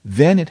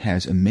 then it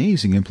has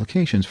amazing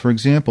implications. For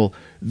example,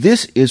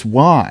 this is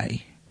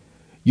why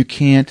you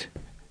can't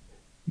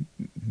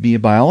be a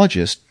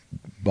biologist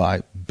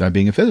by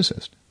being a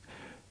physicist.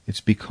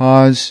 It's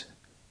because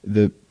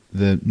the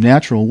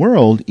natural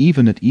world,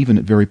 even at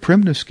very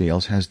primitive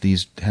scales, has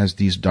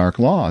these dark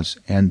laws,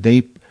 and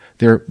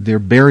they're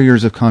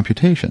barriers of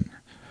computation.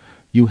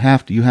 You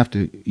have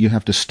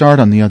to start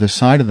on the other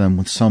side of them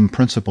with some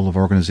principle of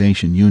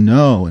organization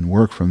and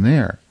work from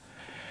there.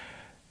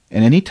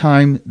 And any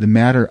time the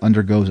matter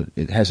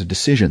it has a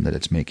decision that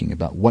it's making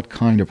about what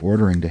kind of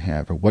ordering to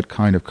have or what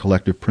kind of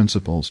collective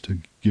principles to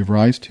give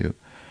rise to,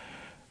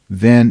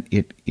 then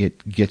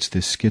it gets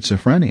this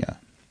schizophrenia,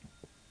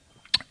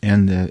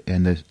 and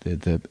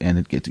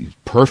it gets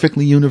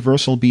perfectly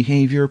universal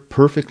behavior,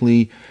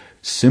 perfectly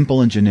simple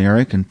and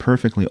generic, and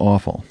perfectly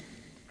awful.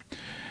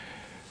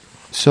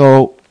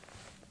 So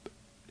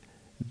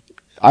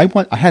I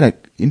had an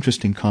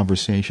interesting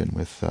conversation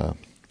with a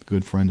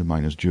good friend of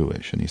mine who's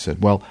Jewish, and he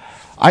said, well,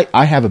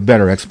 I have a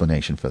better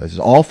explanation for this.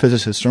 All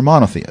physicists are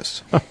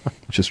monotheists,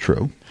 which is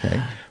true.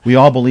 Okay, we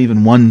all believe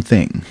in one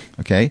thing.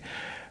 Okay,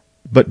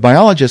 but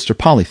biologists are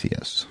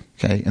polytheists.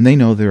 Okay, and they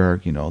know there are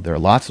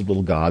lots of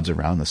little gods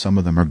around, and some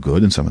of them are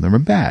good and some of them are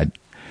bad.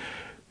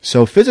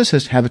 So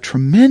physicists have a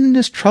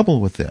tremendous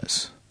trouble with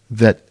this,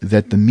 that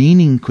the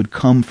meaning could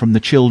come from the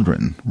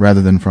children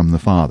rather than from the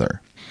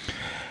father.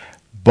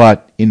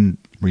 But in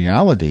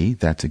reality,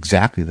 that's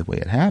exactly the way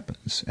it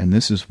happens, and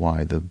this is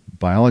why the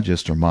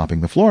biologists are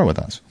mopping the floor with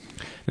us.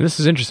 And this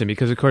is interesting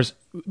because, of course,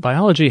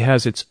 biology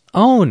has its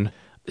own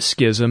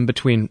schism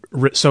between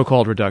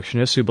so-called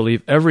reductionists who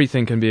believe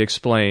everything can be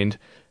explained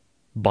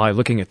by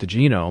looking at the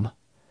genome,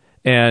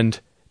 and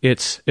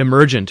its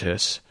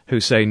emergentists who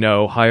say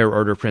no,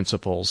 higher-order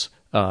principles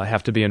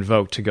have to be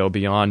invoked to go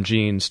beyond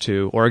genes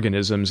to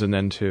organisms and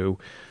then to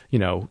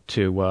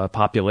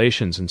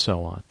populations and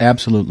so on.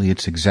 Absolutely.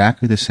 It's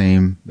exactly the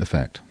same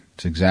effect.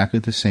 It's exactly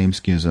the same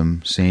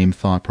schism, same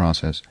thought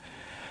process,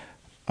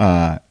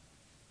 and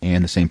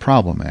the same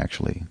problem,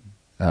 actually.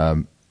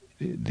 The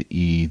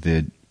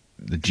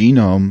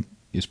genome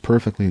is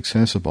perfectly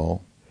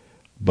accessible,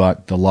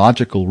 but the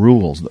logical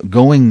rules,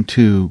 going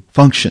to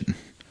function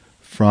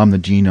from the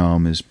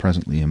genome is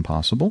presently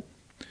impossible.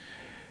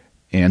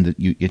 And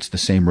it's the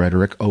same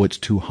rhetoric, it's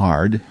too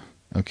hard.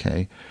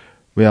 Okay.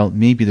 Well,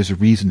 maybe there's a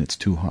reason it's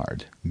too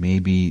hard.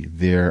 Maybe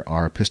there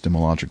are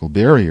epistemological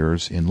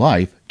barriers in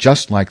life,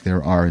 just like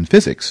there are in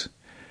physics.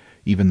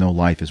 Even though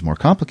life is more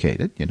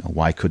complicated,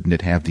 why couldn't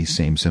it have these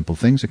same simple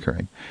things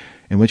occurring?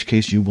 In which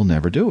case you will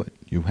never do it.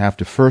 You have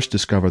to first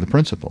discover the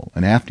principle,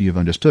 and after you've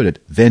understood it,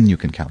 then you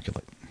can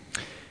calculate.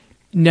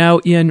 Now,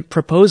 in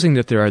proposing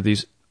that there are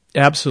these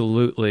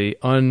absolutely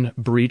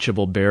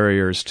unbreachable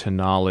barriers to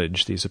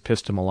knowledge, these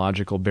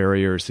epistemological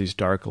barriers, these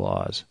dark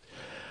laws,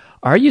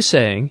 are you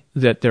saying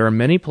that there are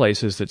many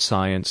places that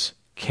science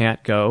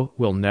can't go,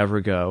 will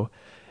never go?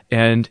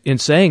 And in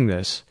saying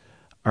this,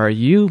 are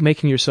you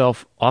making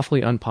yourself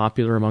awfully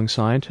unpopular among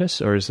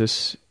scientists, or is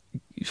this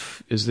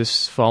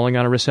falling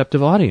on a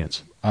receptive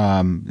audience?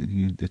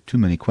 There's too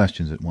many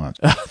questions at once.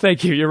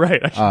 Thank you. You're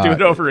right. I should do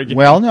it over again.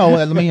 Well, no,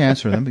 let me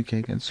answer them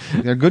because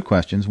they're good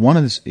questions. One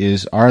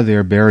is are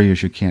there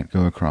barriers you can't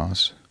go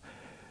across?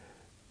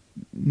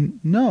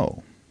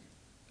 No.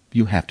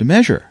 You have to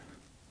measure.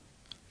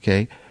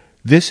 Okay?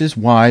 This is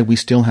why we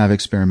still have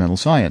experimental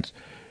science.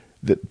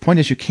 The point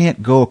is you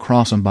can't go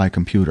across them by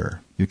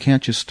computer. You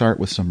can't just start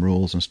with some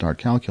rules and start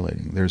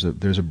calculating. There's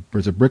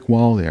a brick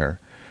wall there.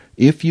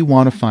 If you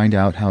want to find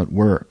out how it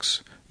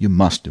works, you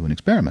must do an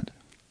experiment.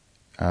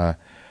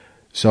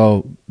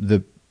 So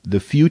the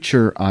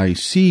future I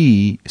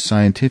see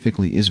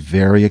scientifically is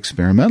very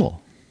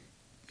experimental.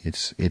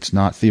 It's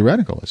not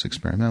theoretical. It's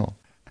experimental.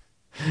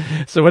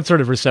 So what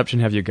sort of reception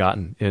have you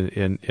gotten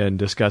in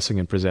discussing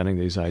and presenting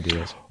these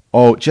ideas?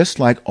 Oh, just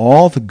like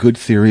all the good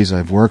theories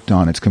I've worked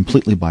on, it's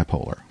completely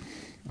bipolar.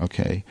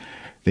 Okay?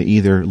 They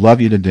either love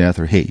you to death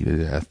or hate you to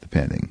death,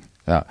 depending.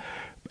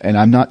 And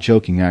I'm not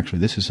joking, actually.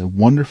 This is a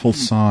wonderful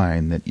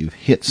sign that you've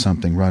hit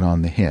something right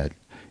on the head.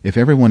 If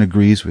everyone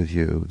agrees with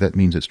you, that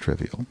means it's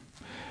trivial.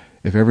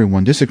 If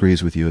everyone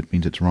disagrees with you, it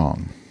means it's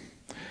wrong.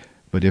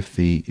 But if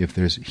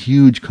there's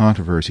huge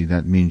controversy,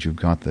 that means you've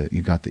got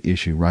the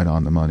issue right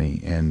on the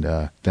money,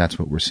 and that's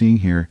what we're seeing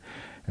here.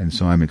 And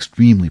so I'm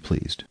extremely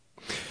pleased.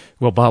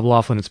 Well, Bob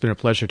Laughlin, it's been a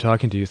pleasure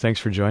talking to you. Thanks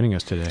for joining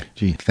us today.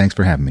 Gee, thanks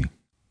for having me.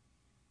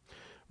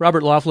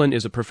 Robert Laughlin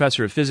is a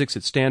professor of physics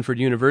at Stanford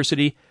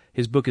University.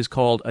 His book is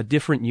called A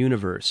Different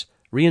Universe,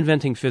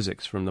 Reinventing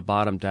Physics from the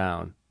Bottom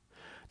Down.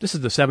 This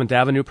is the 7th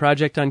Avenue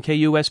Project on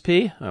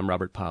KUSP. I'm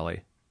Robert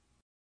Polly.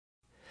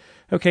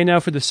 Okay, now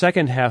for the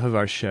second half of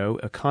our show,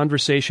 a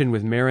conversation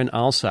with Marin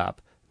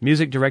Alsop,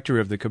 music director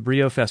of the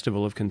Cabrillo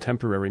Festival of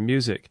Contemporary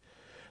Music.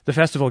 The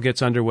festival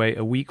gets underway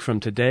a week from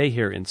today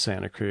here in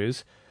Santa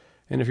Cruz.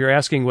 And if you're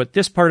asking what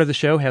this part of the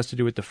show has to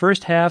do with the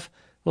first half,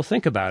 well,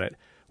 think about it.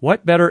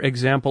 What better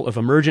example of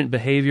emergent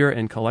behavior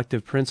and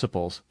collective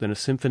principles than a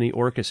symphony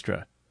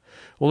orchestra?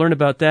 We'll learn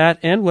about that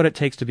and what it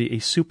takes to be a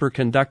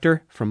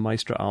superconductor from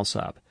Maestra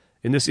Alsop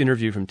in this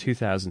interview from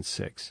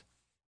 2006.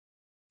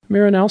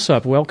 Marin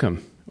Alsop,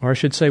 welcome. Or I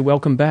should say,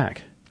 welcome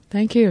back.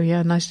 Thank you.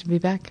 Yeah, nice to be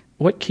back.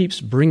 What keeps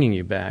bringing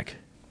you back?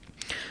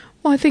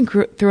 Well, I think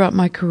throughout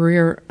my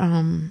career,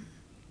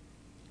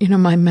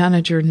 my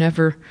manager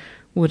never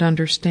would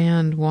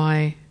understand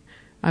why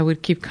I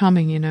would keep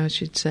coming.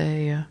 She'd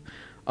say,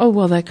 oh,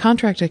 well, that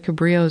contract at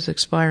Cabrillo is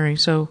expiring.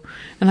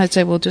 And I'd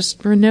say, well,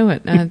 just renew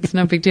it. And it's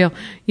no big deal.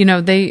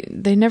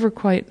 They never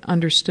quite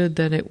understood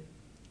that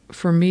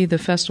for me, the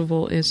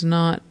festival is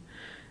not,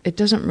 it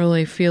doesn't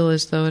really feel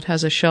as though it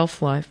has a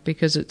shelf life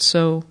because it's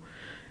so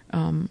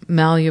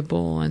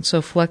malleable and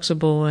so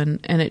flexible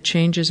and it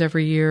changes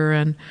every year.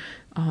 And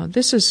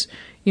this is,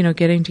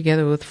 getting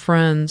together with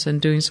friends and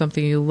doing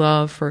something you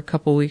love for a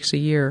couple weeks a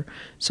year.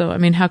 So,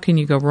 how can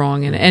you go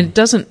wrong? And it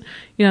doesn't,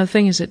 the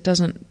thing is it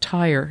doesn't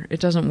tire.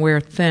 It doesn't wear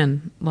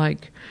thin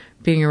like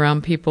being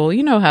around people.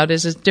 You know how it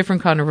is. It's a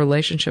different kind of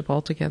relationship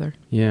altogether.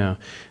 Yeah.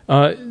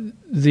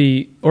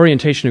 The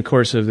orientation, of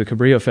course, of the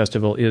Cabrillo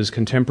Festival is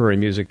contemporary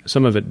music,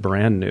 some of it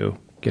brand new,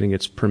 getting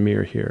its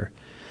premiere here.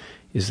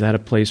 Is that a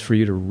place for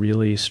you to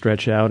really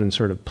stretch out and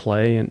sort of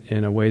play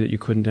in a way that you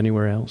couldn't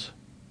anywhere else?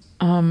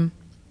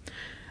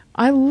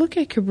 I look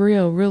at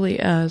Cabrillo really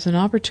as an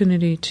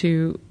opportunity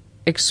to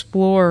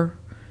explore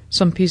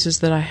some pieces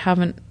that I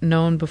haven't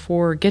known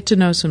before, get to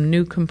know some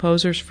new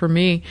composers for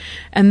me,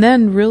 and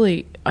then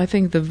really, I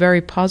think the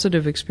very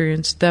positive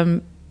experiences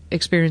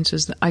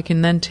that I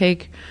can then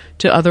take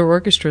to other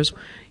orchestras.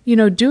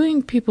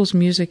 Doing people's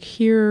music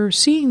here,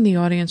 seeing the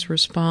audience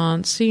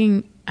response,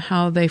 seeing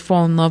how they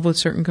fall in love with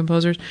certain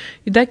composers,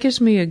 that gives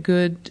me a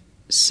good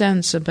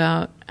sense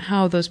about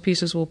how those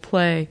pieces will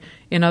play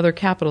in other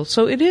capitals.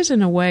 So it is,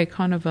 in a way,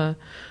 kind of a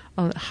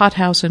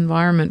hothouse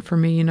environment for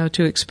me,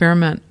 to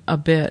experiment a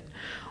bit.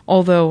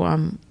 Although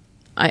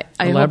I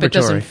hope it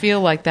doesn't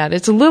feel like that.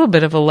 It's a little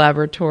bit of a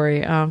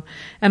laboratory. And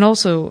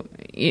also,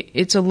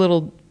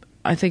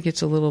 I think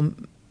it's a little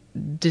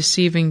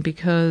deceiving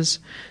because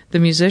the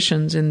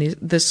musicians in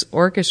this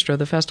orchestra,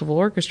 the festival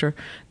orchestra,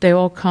 they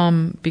all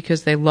come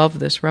because they love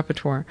this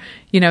repertoire.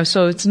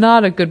 So it's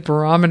not a good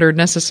barometer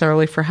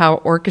necessarily for how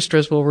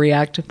orchestras will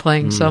react to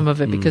playing some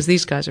of it because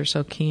these guys are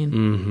so keen.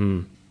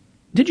 Mm-hmm.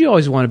 Did you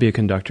always want to be a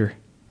conductor?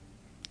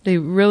 The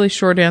really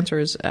short answer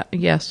is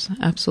yes,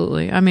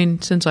 absolutely.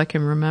 Since I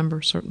can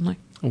remember, certainly.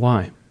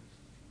 Why?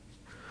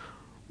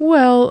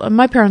 Well,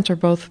 my parents are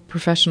both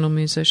professional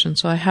musicians,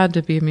 so I had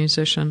to be a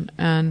musician.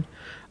 And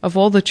of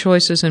all the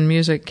choices in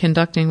music,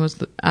 conducting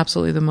was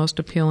absolutely the most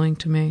appealing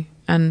to me.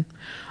 And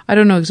I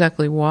don't know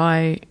exactly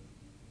why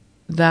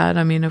that.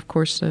 Of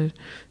course,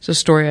 it's a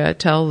story I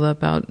tell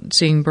about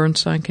seeing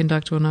Bernstein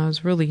conduct when I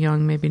was really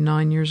young, maybe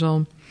 9 years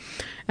old.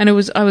 And I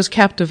was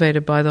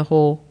captivated by the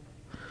whole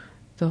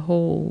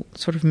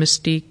sort of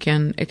mystique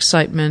and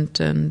excitement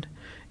and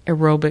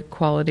aerobic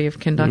quality of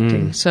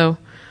conducting. So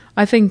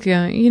I think,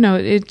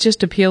 it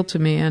just appealed to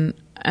me. And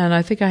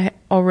I think I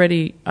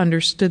already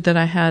understood that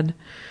I had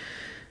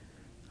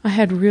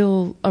a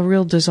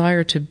real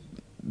desire to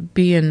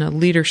be in a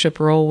leadership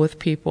role with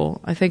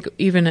people. I think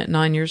even at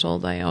 9 years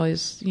old, I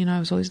was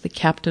always the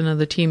captain of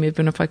the team,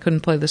 even if I couldn't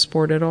play the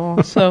sport at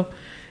all. So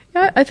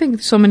yeah, I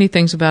think so many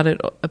things about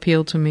it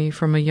appealed to me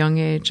from a young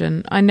age,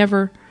 and I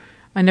never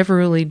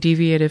really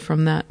deviated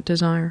from that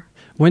desire.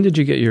 When did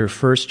you get your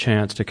first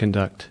chance to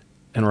conduct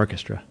an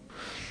orchestra?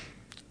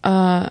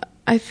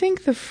 I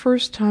think the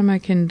first time I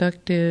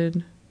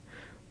conducted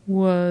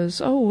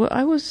was,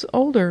 I was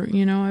older,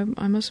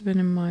 I must have been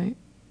in my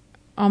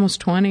almost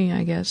 20,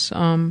 I guess.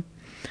 And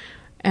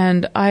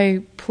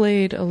I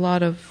played a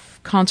lot of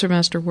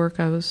concertmaster work.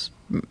 I was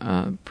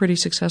pretty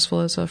successful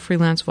as a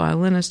freelance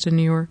violinist in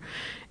New York.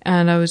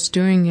 And I was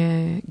doing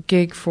a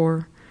gig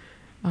for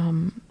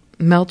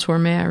Mel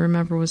Torme, I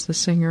remember, was the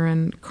singer,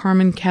 and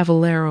Carmen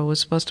Cavallero was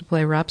supposed to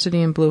play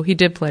Rhapsody in Blue. He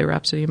did play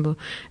Rhapsody in Blue.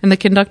 And the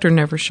conductor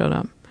never showed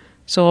up.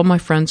 So all my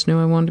friends knew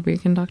I wanted to be a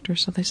conductor,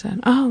 so they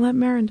said, let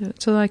Marin do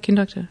it. So I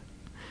conducted.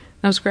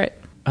 That was great.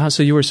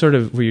 So you were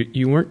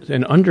you weren't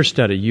an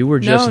understudy. You were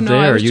just there. No,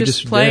 I was you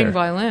just playing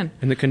violin.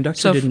 And the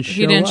conductor didn't show up.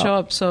 He didn't show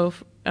up. So,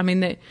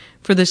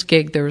 for this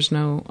gig, there was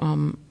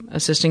no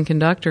assistant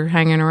conductor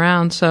hanging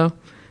around. So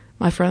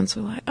my friends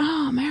were like,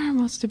 "Oh, Marin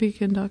wants to be a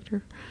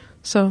conductor."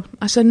 So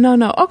I said,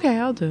 no, okay,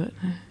 I'll do it.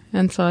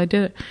 And so I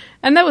did it.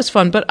 And that was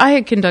fun. But I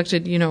had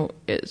conducted,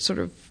 it sort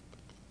of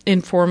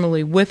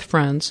informally with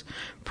friends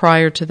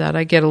prior to that.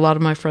 I get a lot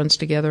of my friends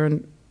together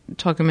and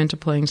talk them into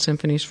playing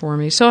symphonies for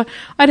me. So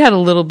I'd had a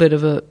little bit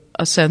of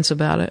a sense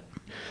about it.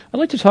 I'd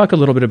like to talk a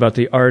little bit about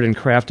the art and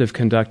craft of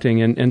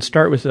conducting and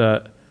start with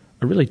a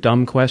really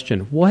dumb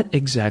question. What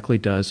exactly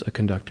does a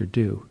conductor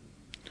do?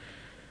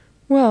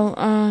 Well,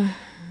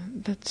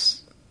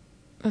 that's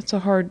a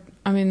hard...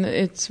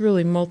 it's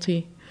really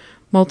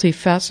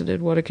multifaceted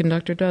what a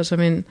conductor does.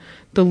 The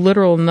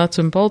literal nuts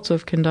and bolts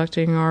of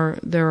conducting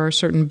there are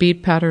certain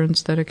beat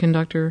patterns that a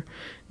conductor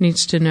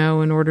needs to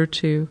know in order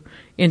to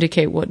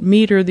indicate what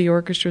meter the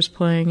orchestra is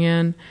playing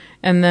in.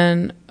 And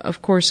then,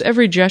 of course,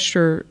 every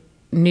gesture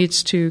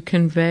needs to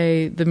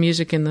convey the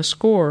music in the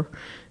score.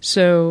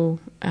 So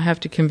I have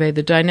to convey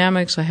the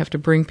dynamics, I have to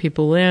bring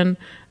people in,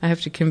 I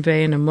have to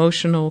convey an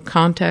emotional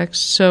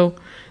context. So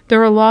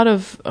there are a lot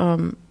of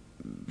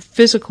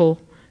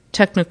physical,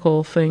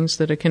 technical things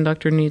that a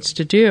conductor needs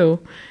to do.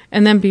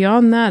 And then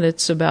beyond that,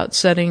 it's about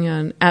setting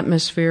an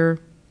atmosphere,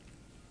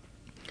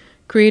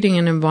 creating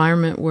an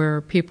environment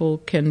where people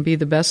can be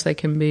the best they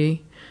can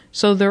be.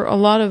 So there are a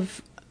lot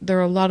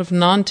of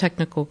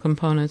non-technical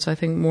components, I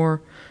think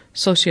more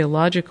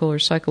sociological or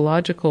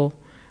psychological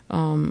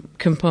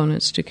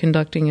components to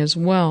conducting as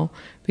well,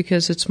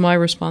 because it's my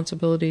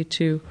responsibility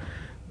to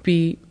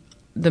be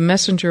the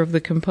messenger of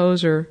the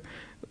composer,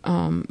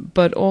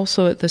 but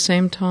also at the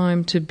same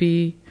time to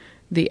be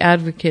the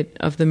advocate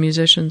of the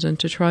musicians and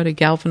to try to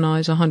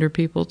galvanize 100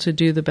 people to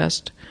do the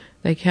best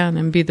they can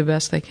and be the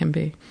best they can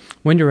be.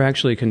 When you're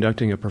actually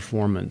conducting a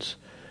performance,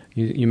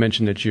 you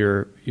mentioned that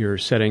you're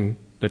setting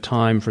the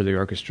time for the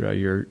orchestra,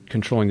 you're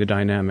controlling the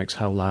dynamics,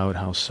 how loud,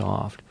 how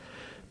soft,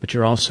 but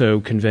you're also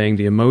conveying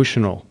the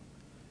emotional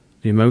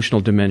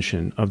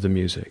dimension of the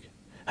music.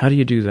 How do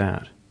you do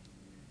that?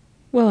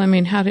 Well,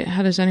 how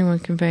does anyone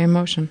convey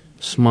emotion?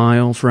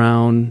 Smile,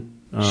 frown?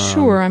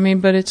 Sure,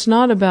 but it's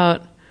not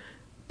about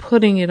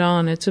putting it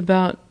on. It's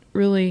about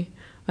really,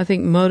 I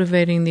think,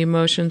 motivating the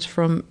emotions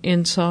from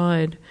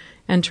inside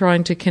and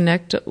trying to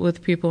connect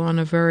with people on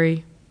a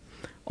very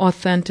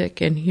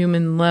authentic and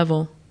human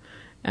level.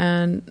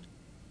 And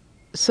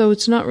so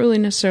it's not really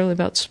necessarily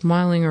about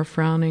smiling or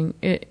frowning.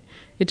 It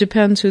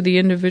depends who the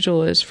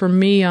individual is. For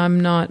me, I'm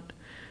not,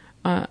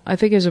 I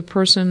think as a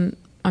person,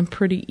 I'm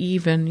pretty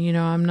even.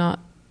 I'm not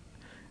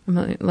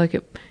like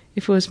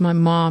if it was my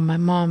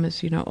mom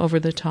is, over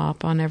the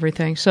top on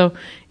everything. So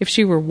if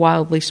she were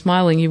wildly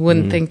smiling, you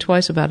wouldn't think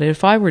twice about it.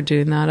 If I were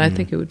doing that, I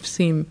think it would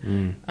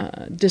seem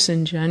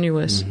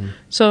disingenuous.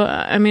 So,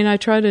 I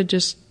try to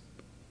just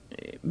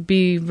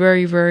be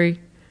very, very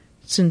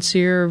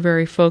sincere,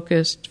 very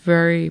focused,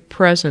 very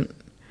present.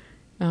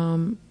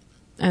 And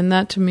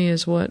that to me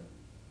is what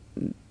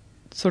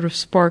sort of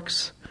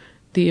sparks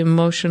the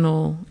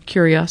emotional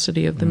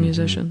curiosity of the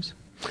musicians.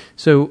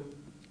 So,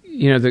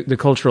 the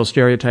cultural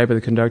stereotype of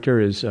the conductor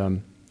is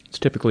it's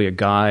typically a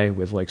guy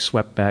with like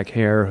swept back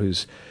hair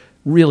who's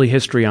really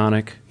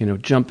histrionic,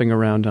 jumping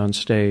around on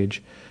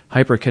stage,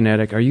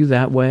 hyperkinetic. Are you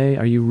that way?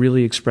 Are you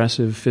really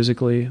expressive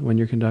physically when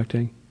you're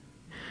conducting?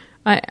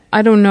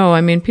 I don't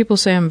know. People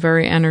say I'm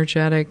very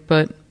energetic,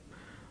 but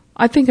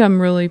I think I'm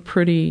really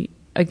pretty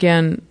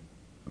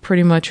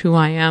much who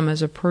I am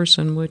as a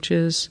person, which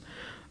is,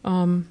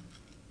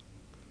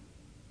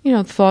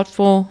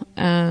 thoughtful,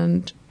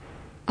 and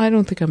I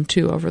don't think I'm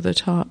too over the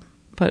top,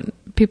 but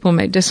people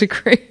may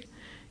disagree.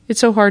 It's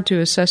so hard to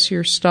assess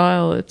your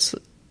style. It's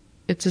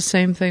the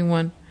same thing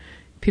when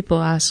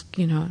people ask,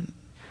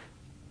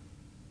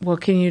 well,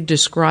 can you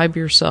describe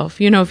yourself?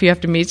 If you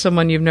have to meet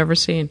someone you've never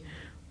seen,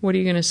 what are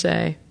you going to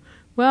say?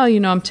 Well,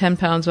 I'm 10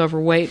 pounds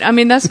overweight.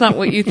 That's not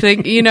what you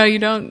think.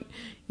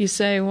 You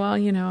say, well,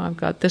 I've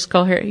got this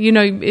color hair.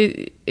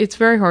 It's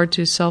very hard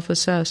to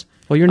self-assess.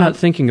 Well, you're not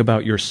thinking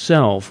about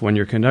yourself when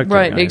you're conducting.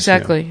 Right,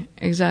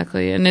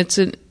 exactly. And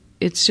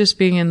it's just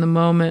being in the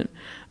moment.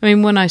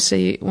 When I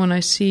see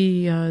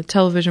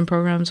television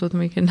programs with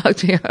me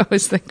conducting, I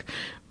always think,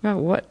 wow,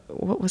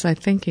 what was I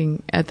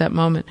thinking at that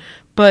moment?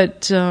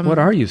 But what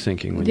are you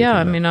thinking when you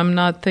conduct? I'm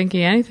not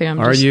thinking anything. I'm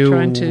just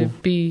trying to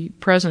be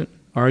present.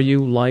 Are you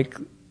like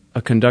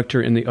a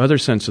conductor in the other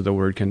sense of the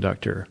word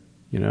conductor?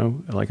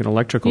 Like an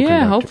electrical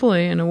conductor? Yeah,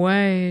 hopefully, in a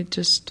way,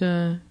 just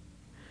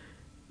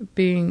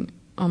being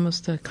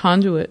almost a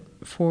conduit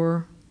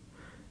for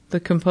the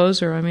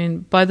composer.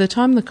 By the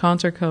time the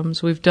concert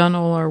comes, we've done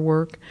all our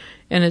work,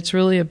 and it's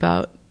really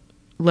about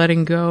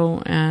letting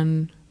go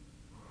and,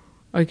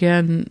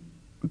 again,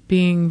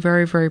 being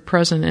very, very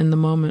present in the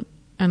moment.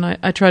 And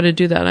I try to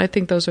do that. I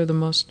think those are the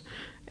most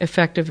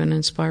effective and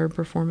inspired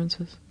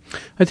performances.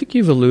 I think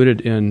you've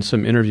alluded in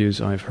some interviews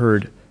I've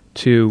heard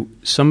to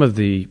some of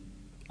the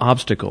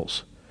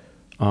obstacles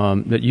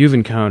that you've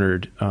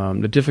encountered,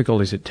 the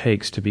difficulties it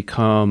takes to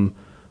become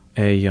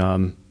a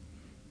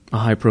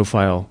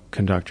high-profile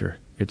conductor.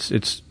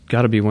 It's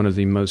got to be one of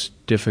the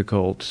most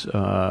difficult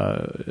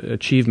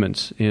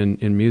achievements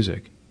in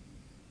music.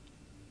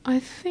 I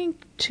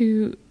think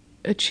to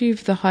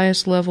achieve the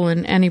highest level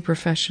in any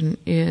profession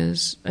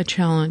is a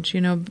challenge.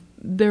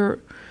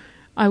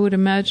 I would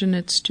imagine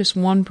it's just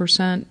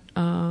 1%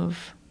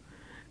 of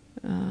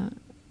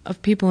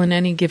people in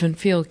any given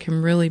field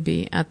can really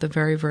be at the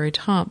very, very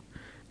top.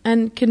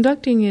 And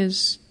conducting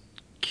is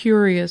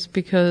curious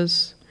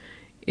because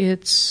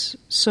it's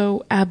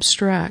so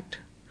abstract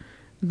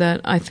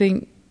that I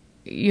think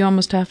you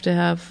almost have to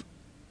have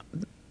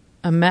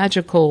a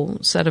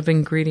magical set of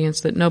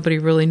ingredients that nobody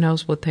really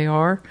knows what they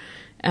are.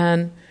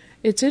 And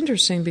it's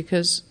interesting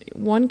because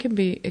one can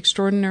be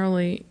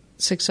extraordinarily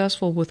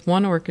successful with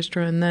one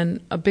orchestra and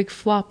then a big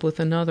flop with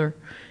another.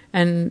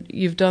 And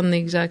you've done the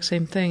exact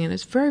same thing. And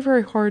it's very,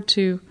 very hard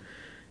to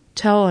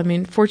tell. I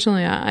mean,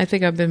 fortunately, I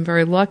think I've been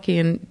very lucky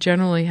in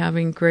generally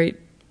having great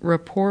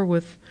rapport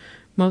with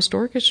most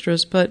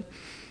orchestras. But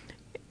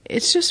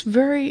it's just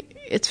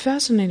it's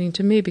fascinating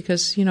to me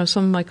because,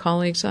 some of my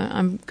colleagues,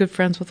 I'm good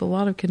friends with a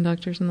lot of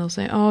conductors, and they'll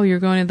say, oh, you're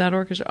going to that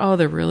orchestra. Oh,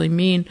 they're really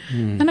mean.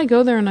 And I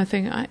go there and I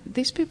think,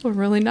 these people are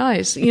really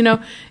nice.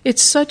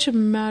 It's such a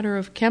matter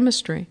of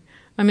chemistry.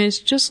 I mean, it's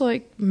just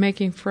like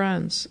making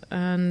friends.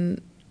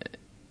 And,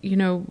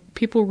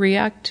 people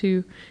react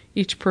to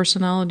each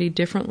personality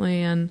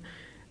differently. And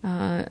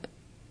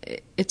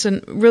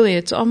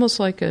it's almost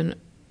like an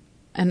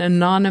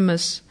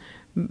anonymous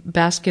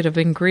basket of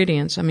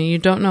ingredients. I mean, you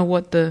don't know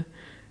what the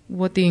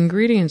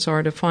ingredients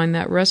are to find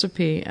that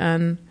recipe.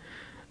 And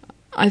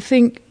I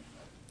think,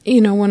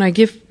 when I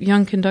give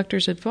young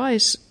conductors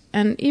advice,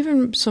 and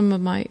even some of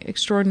my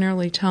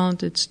extraordinarily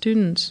talented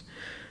students,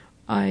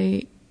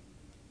 I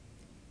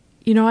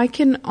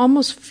can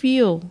almost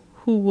feel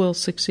who will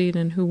succeed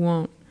and who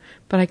won't,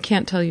 but I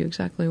can't tell you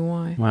exactly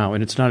why. Wow,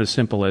 and it's not as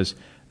simple as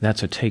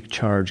that's a take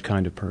charge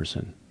kind of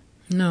person.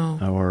 No.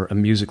 Or a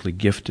musically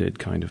gifted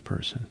kind of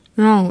person.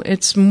 No,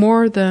 it's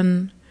more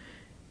than...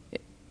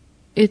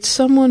 It's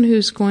someone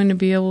who's going to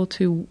be able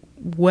to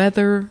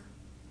weather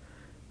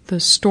the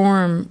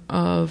storm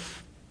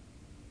of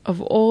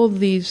all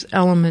these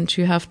elements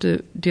you have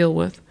to deal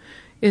with.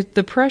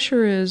 The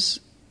pressure is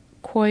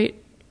quite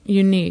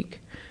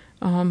unique.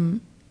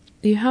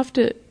 You have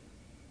to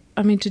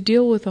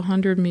deal with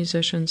 100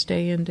 musicians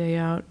day in, day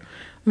out.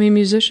 I mean,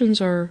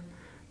 musicians are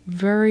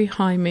very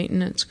high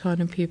maintenance kind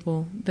of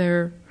people.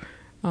 They're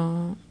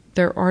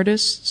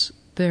artists.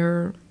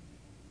 They're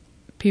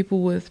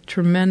people with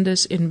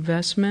tremendous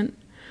investment.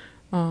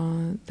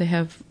 They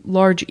have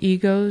large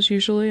egos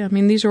usually. I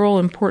mean, these are all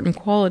important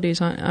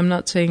qualities. I'm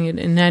not saying it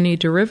in any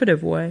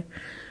derivative way.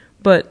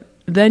 But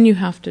then you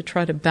have to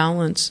try to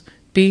balance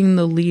being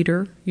the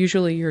leader.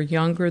 Usually you're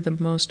younger than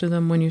most of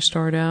them when you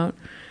start out.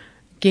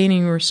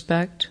 Gaining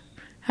respect.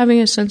 Having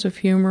a sense of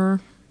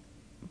humor,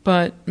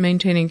 but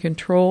maintaining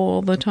control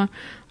all the time.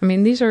 I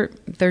mean, they're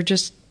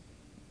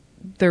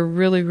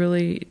really,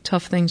 really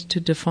tough things to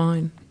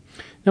define.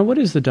 Now, what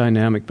is the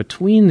dynamic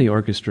between the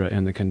orchestra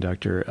and the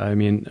conductor? I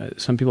mean,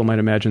 some people might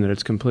imagine that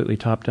it's completely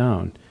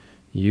top-down.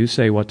 You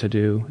say what to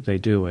do, they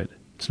do it.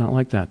 It's not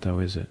like that, though,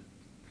 is it?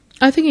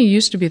 I think it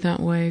used to be that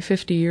way.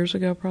 50 years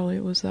ago, probably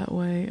it was that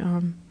way.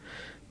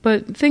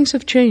 But things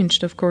have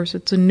changed, of course.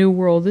 It's a new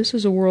world. This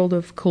is a world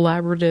of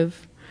collaborative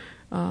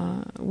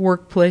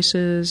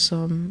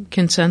workplaces,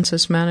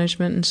 consensus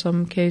management in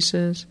some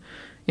cases,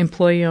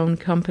 employee-owned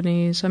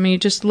companies. I mean, you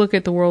just look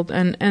at the world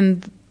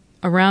and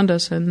around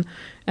us, and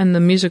the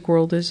music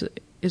world is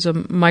a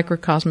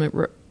microcosmic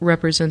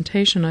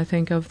representation, I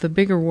think, of the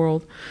bigger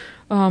world.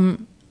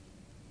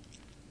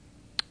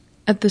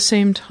 At the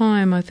same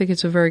time, I think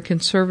it's a very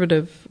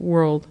conservative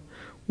world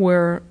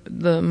where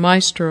the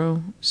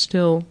maestro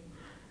still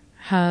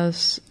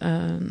has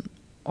an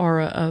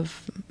aura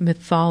of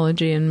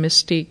mythology and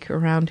mystique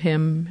around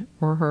him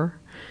or her.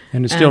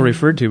 And it's still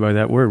referred to by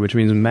that word, which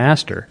means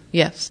master.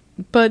 Yes,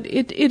 but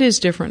it is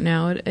different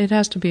now. It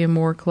has to be a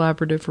more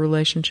collaborative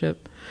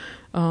relationship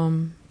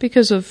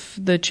because of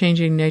the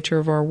changing nature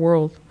of our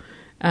world.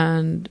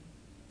 And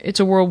it's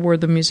a world where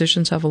the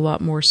musicians have a lot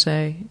more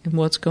say in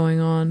what's going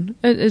on.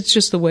 It's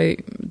just the way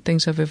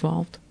things have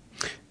evolved.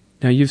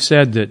 Now, you've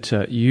said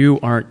that you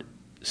aren't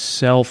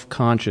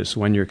self-conscious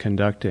when you're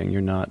conducting.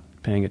 You're not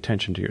paying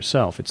attention to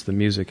yourself. It's the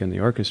music and the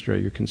orchestra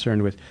you're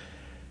concerned with.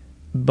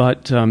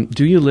 But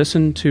do you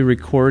listen to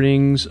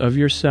recordings of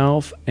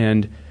yourself?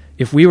 And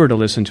if we were to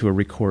listen to a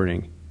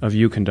recording of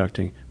you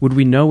conducting, would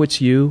we know it's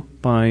you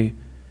by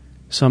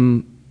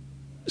some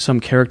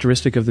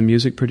characteristic of the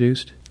music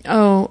produced?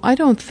 Oh, I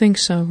don't think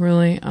so,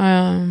 really.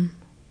 I'd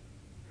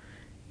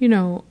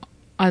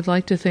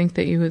like to think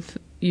that you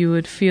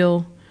would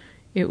feel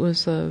it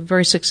was a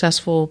very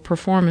successful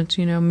performance,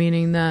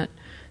 meaning that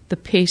the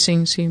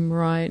pacing seemed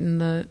right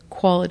and the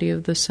quality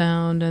of the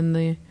sound and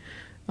the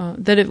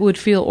that it would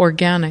feel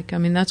organic. I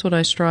mean, that's what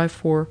I strive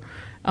for.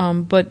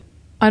 But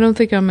I don't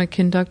think I'm a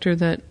conductor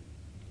that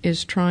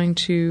is trying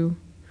to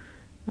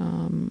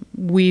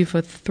weave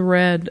a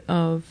thread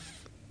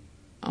of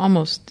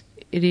almost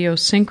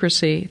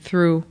idiosyncrasy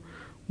through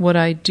what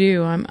I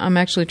do. I'm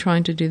actually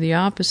trying to do the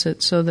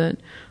opposite so that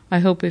I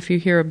hope if you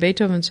hear a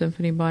Beethoven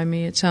symphony by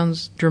me, it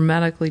sounds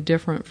dramatically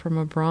different from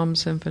a Brahms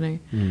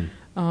symphony.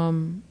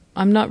 I'm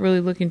not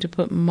really looking to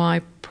put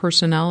my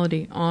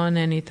personality on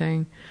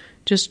anything,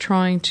 just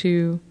trying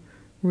to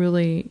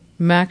really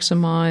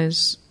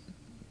maximize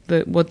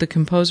what the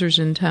composer's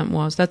intent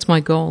was. That's my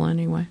goal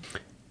anyway.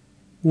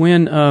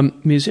 When a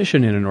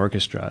musician in an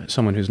orchestra,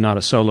 someone who's not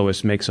a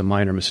soloist, makes a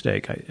minor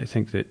mistake, I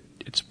think that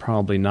it's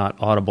probably not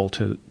audible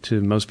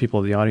to most people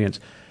in the audience.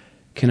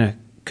 Can a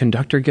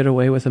conductor get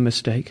away with a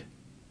mistake?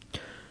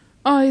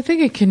 I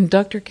think a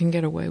conductor can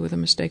get away with a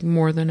mistake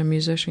more than a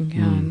musician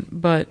can,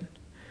 but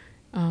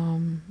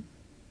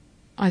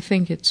I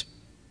think it's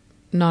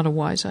not a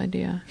wise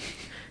idea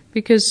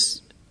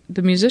because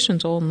the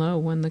musicians all know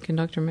when the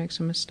conductor makes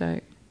a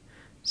mistake.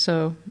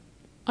 So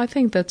I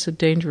think that's a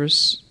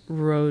dangerous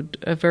road,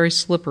 a very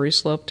slippery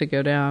slope to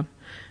go down.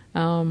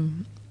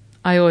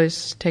 I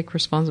always take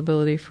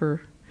responsibility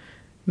for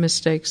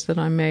mistakes that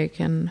I make,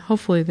 and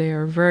hopefully they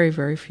are very,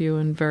 very few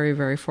and very,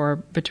 very far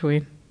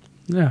between.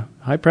 Yeah,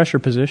 high pressure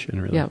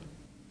position, really. Yeah.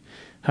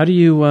 How do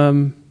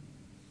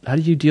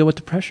you deal with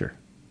the pressure?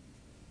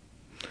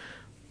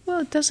 Well,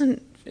 it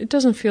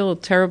doesn't feel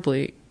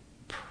terribly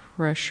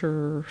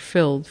pressure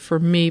filled for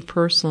me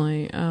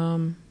personally.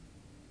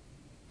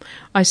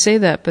 I say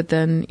that, but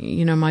then,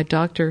 my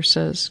doctor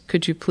says,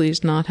 could you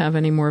please not have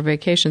any more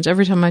vacations?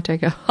 Every time I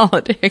take a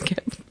holiday, I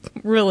get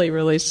really,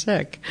 really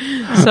sick.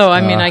 So,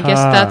 I guess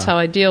that's how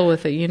I deal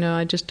with it.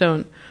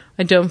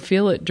 I don't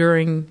feel it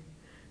during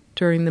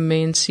the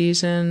main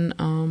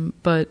season.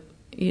 But,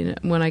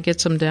 when I get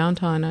some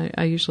downtime,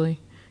 I usually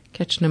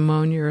catch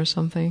pneumonia or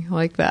something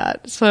like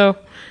that. So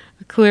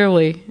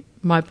clearly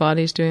my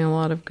body's doing a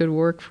lot of good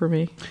work for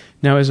me.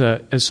 Now,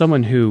 as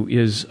someone who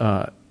is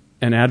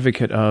an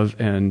advocate of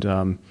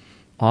and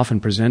often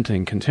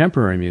presenting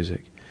contemporary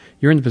music,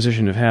 you're in the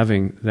position of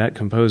having that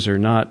composer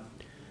not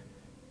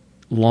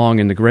long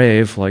in the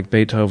grave like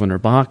Beethoven or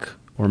Bach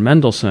or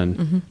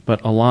Mendelssohn,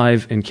 but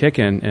alive and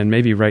kicking and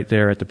maybe right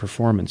there at the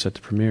performance, at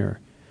the premiere.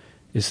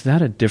 Is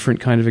that a different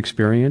kind of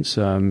experience,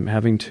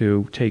 having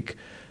to take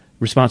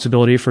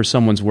responsibility for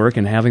someone's work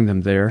and having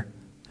them there?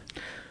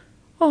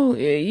 Oh,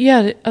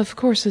 yeah, of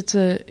course it's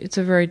a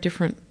very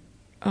different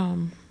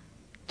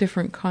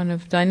kind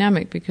of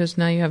dynamic because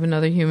now you have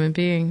another human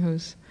being who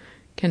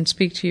can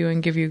speak to you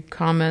and give you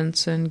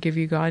comments and give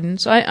you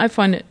guidance. I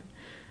find it,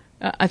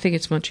 I think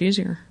it's much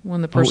easier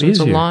when the person's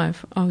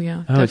alive. Oh,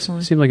 yeah, definitely.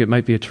 It seemed like it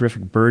might be a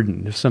terrific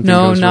burden if something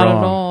goes wrong. No, not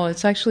at all.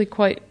 It's actually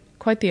quite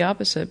the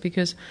opposite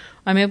because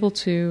I'm able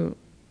to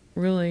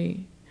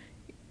really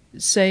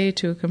say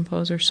to a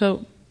composer,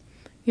 so,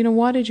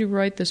 why did you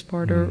write this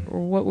part or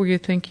what were you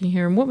thinking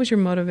here and what was your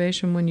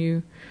motivation when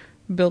you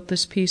built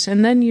this piece?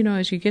 And then,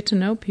 as you get to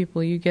know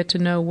people, you get to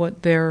know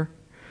what their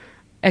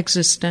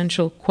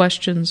existential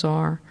questions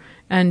are.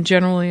 And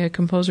generally a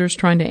composer is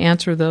trying to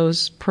answer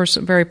those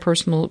very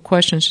personal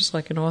questions, just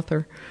like an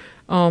author.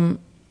 I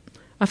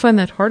find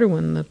that harder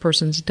when the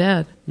person's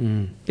dead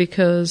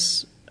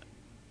because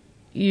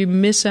you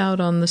miss out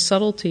on the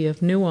subtlety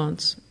of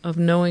nuance, of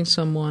knowing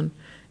someone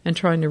and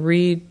trying to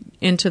read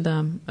into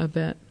them a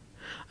bit.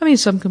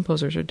 Some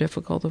composers are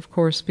difficult, of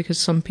course, because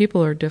some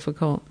people are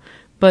difficult,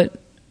 but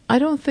I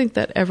don't think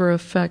that ever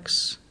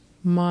affects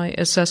my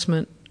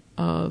assessment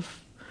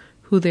of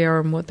who they are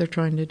and what they're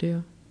trying to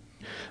do.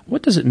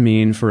 What does it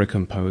mean for a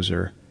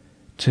composer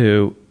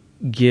to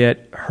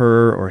get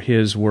her or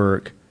his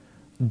work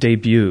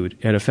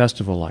debuted at a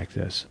festival like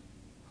this?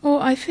 Oh,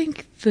 I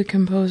think the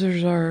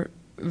composers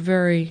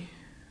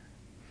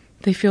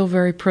they feel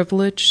very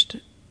privileged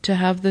to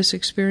have this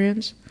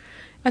experience.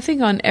 I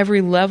think on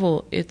every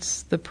level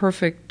it's the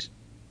perfect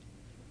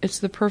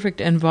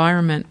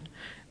environment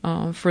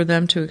for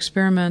them to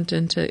experiment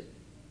and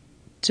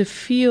to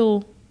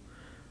feel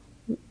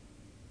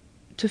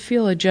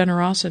a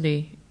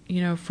generosity,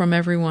 from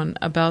everyone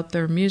about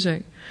their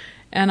music.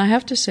 And I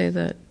have to say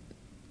that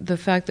the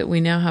fact that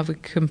we now have a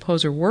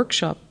composer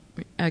workshop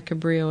at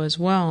Cabrillo as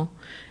well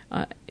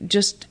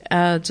just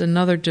adds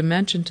another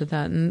dimension to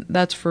that, and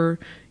that's for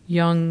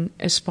young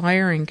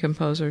aspiring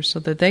composers so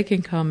that they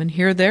can come and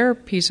hear their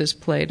pieces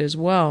played as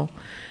well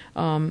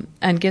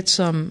and get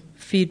some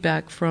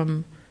feedback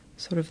from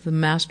sort of the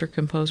master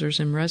composers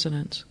in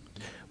residence.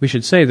 We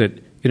should say that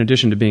in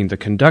addition to being the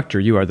conductor,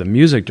 you are the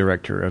music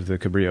director of the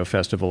Cabrillo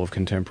Festival of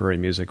Contemporary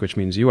Music, which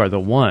means you are the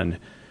one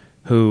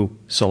who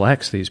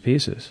selects these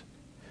pieces.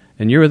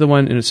 And you're the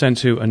one, in a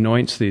sense, who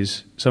anoints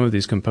some of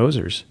these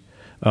composers,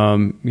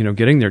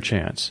 getting their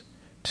chance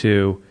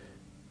to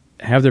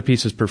have their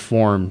pieces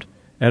performed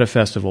at a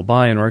festival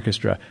by an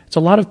orchestra. It's a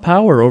lot of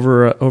power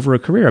over a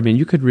career.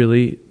 You could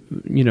really,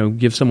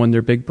 give someone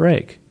their big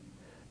break.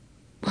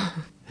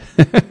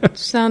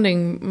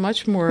 Sounding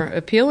much more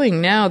appealing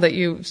now that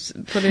you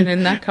put it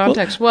in that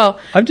context. Well,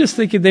 I'm just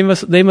thinking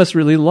they must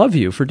really love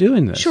you for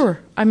doing this. Sure.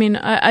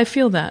 I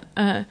feel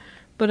that.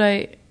 But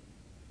I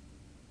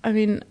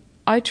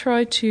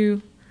try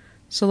to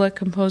select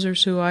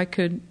composers who I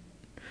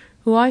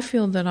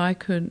feel that I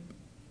could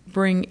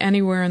bring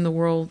anywhere in the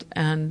world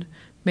and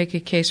make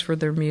a case for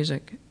their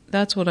music.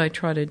 that's what I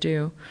try to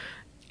do.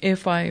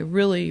 If I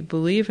really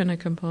believe in a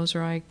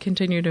composer, I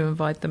continue to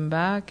invite them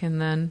back,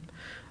 and then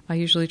I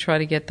usually try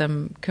to get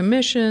them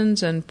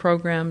commissions and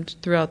programmed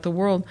throughout the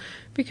world,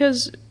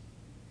 because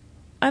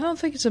I don't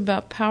think it's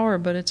about power,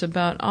 but it's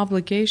about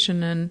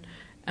obligation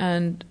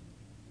and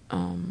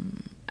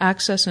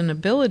access and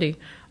ability.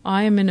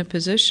 I am in a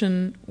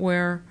position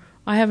where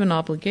I have an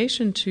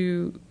obligation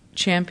to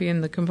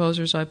champion the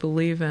composers I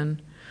believe in.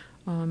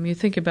 You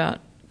think about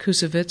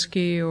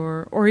Kusevitsky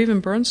or even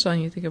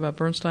Bernstein. You think about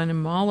Bernstein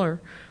and Mahler,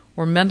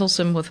 or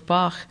Mendelssohn with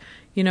Bach.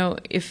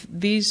 If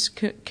these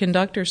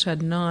conductors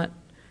had not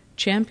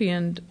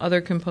championed other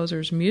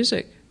composers'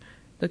 music,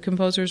 the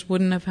composers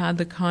wouldn't have had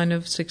the kind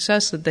of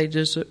success that they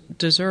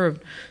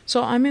deserved.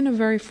 So I'm in a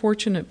very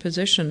fortunate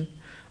position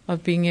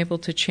of being able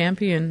to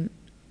champion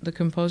the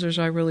composers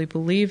I really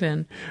believe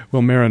in.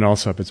 Well, Marin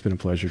Alsop, it's been a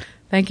pleasure.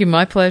 Thank you.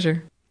 My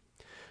pleasure.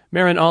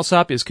 Marin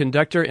Alsop is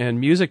conductor and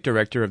music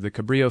director of the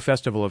Cabrillo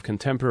Festival of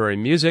Contemporary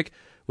Music,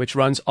 which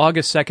runs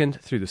August 2nd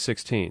through the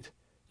 16th.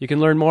 You can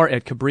learn more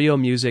at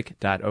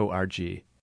cabrillomusic.org.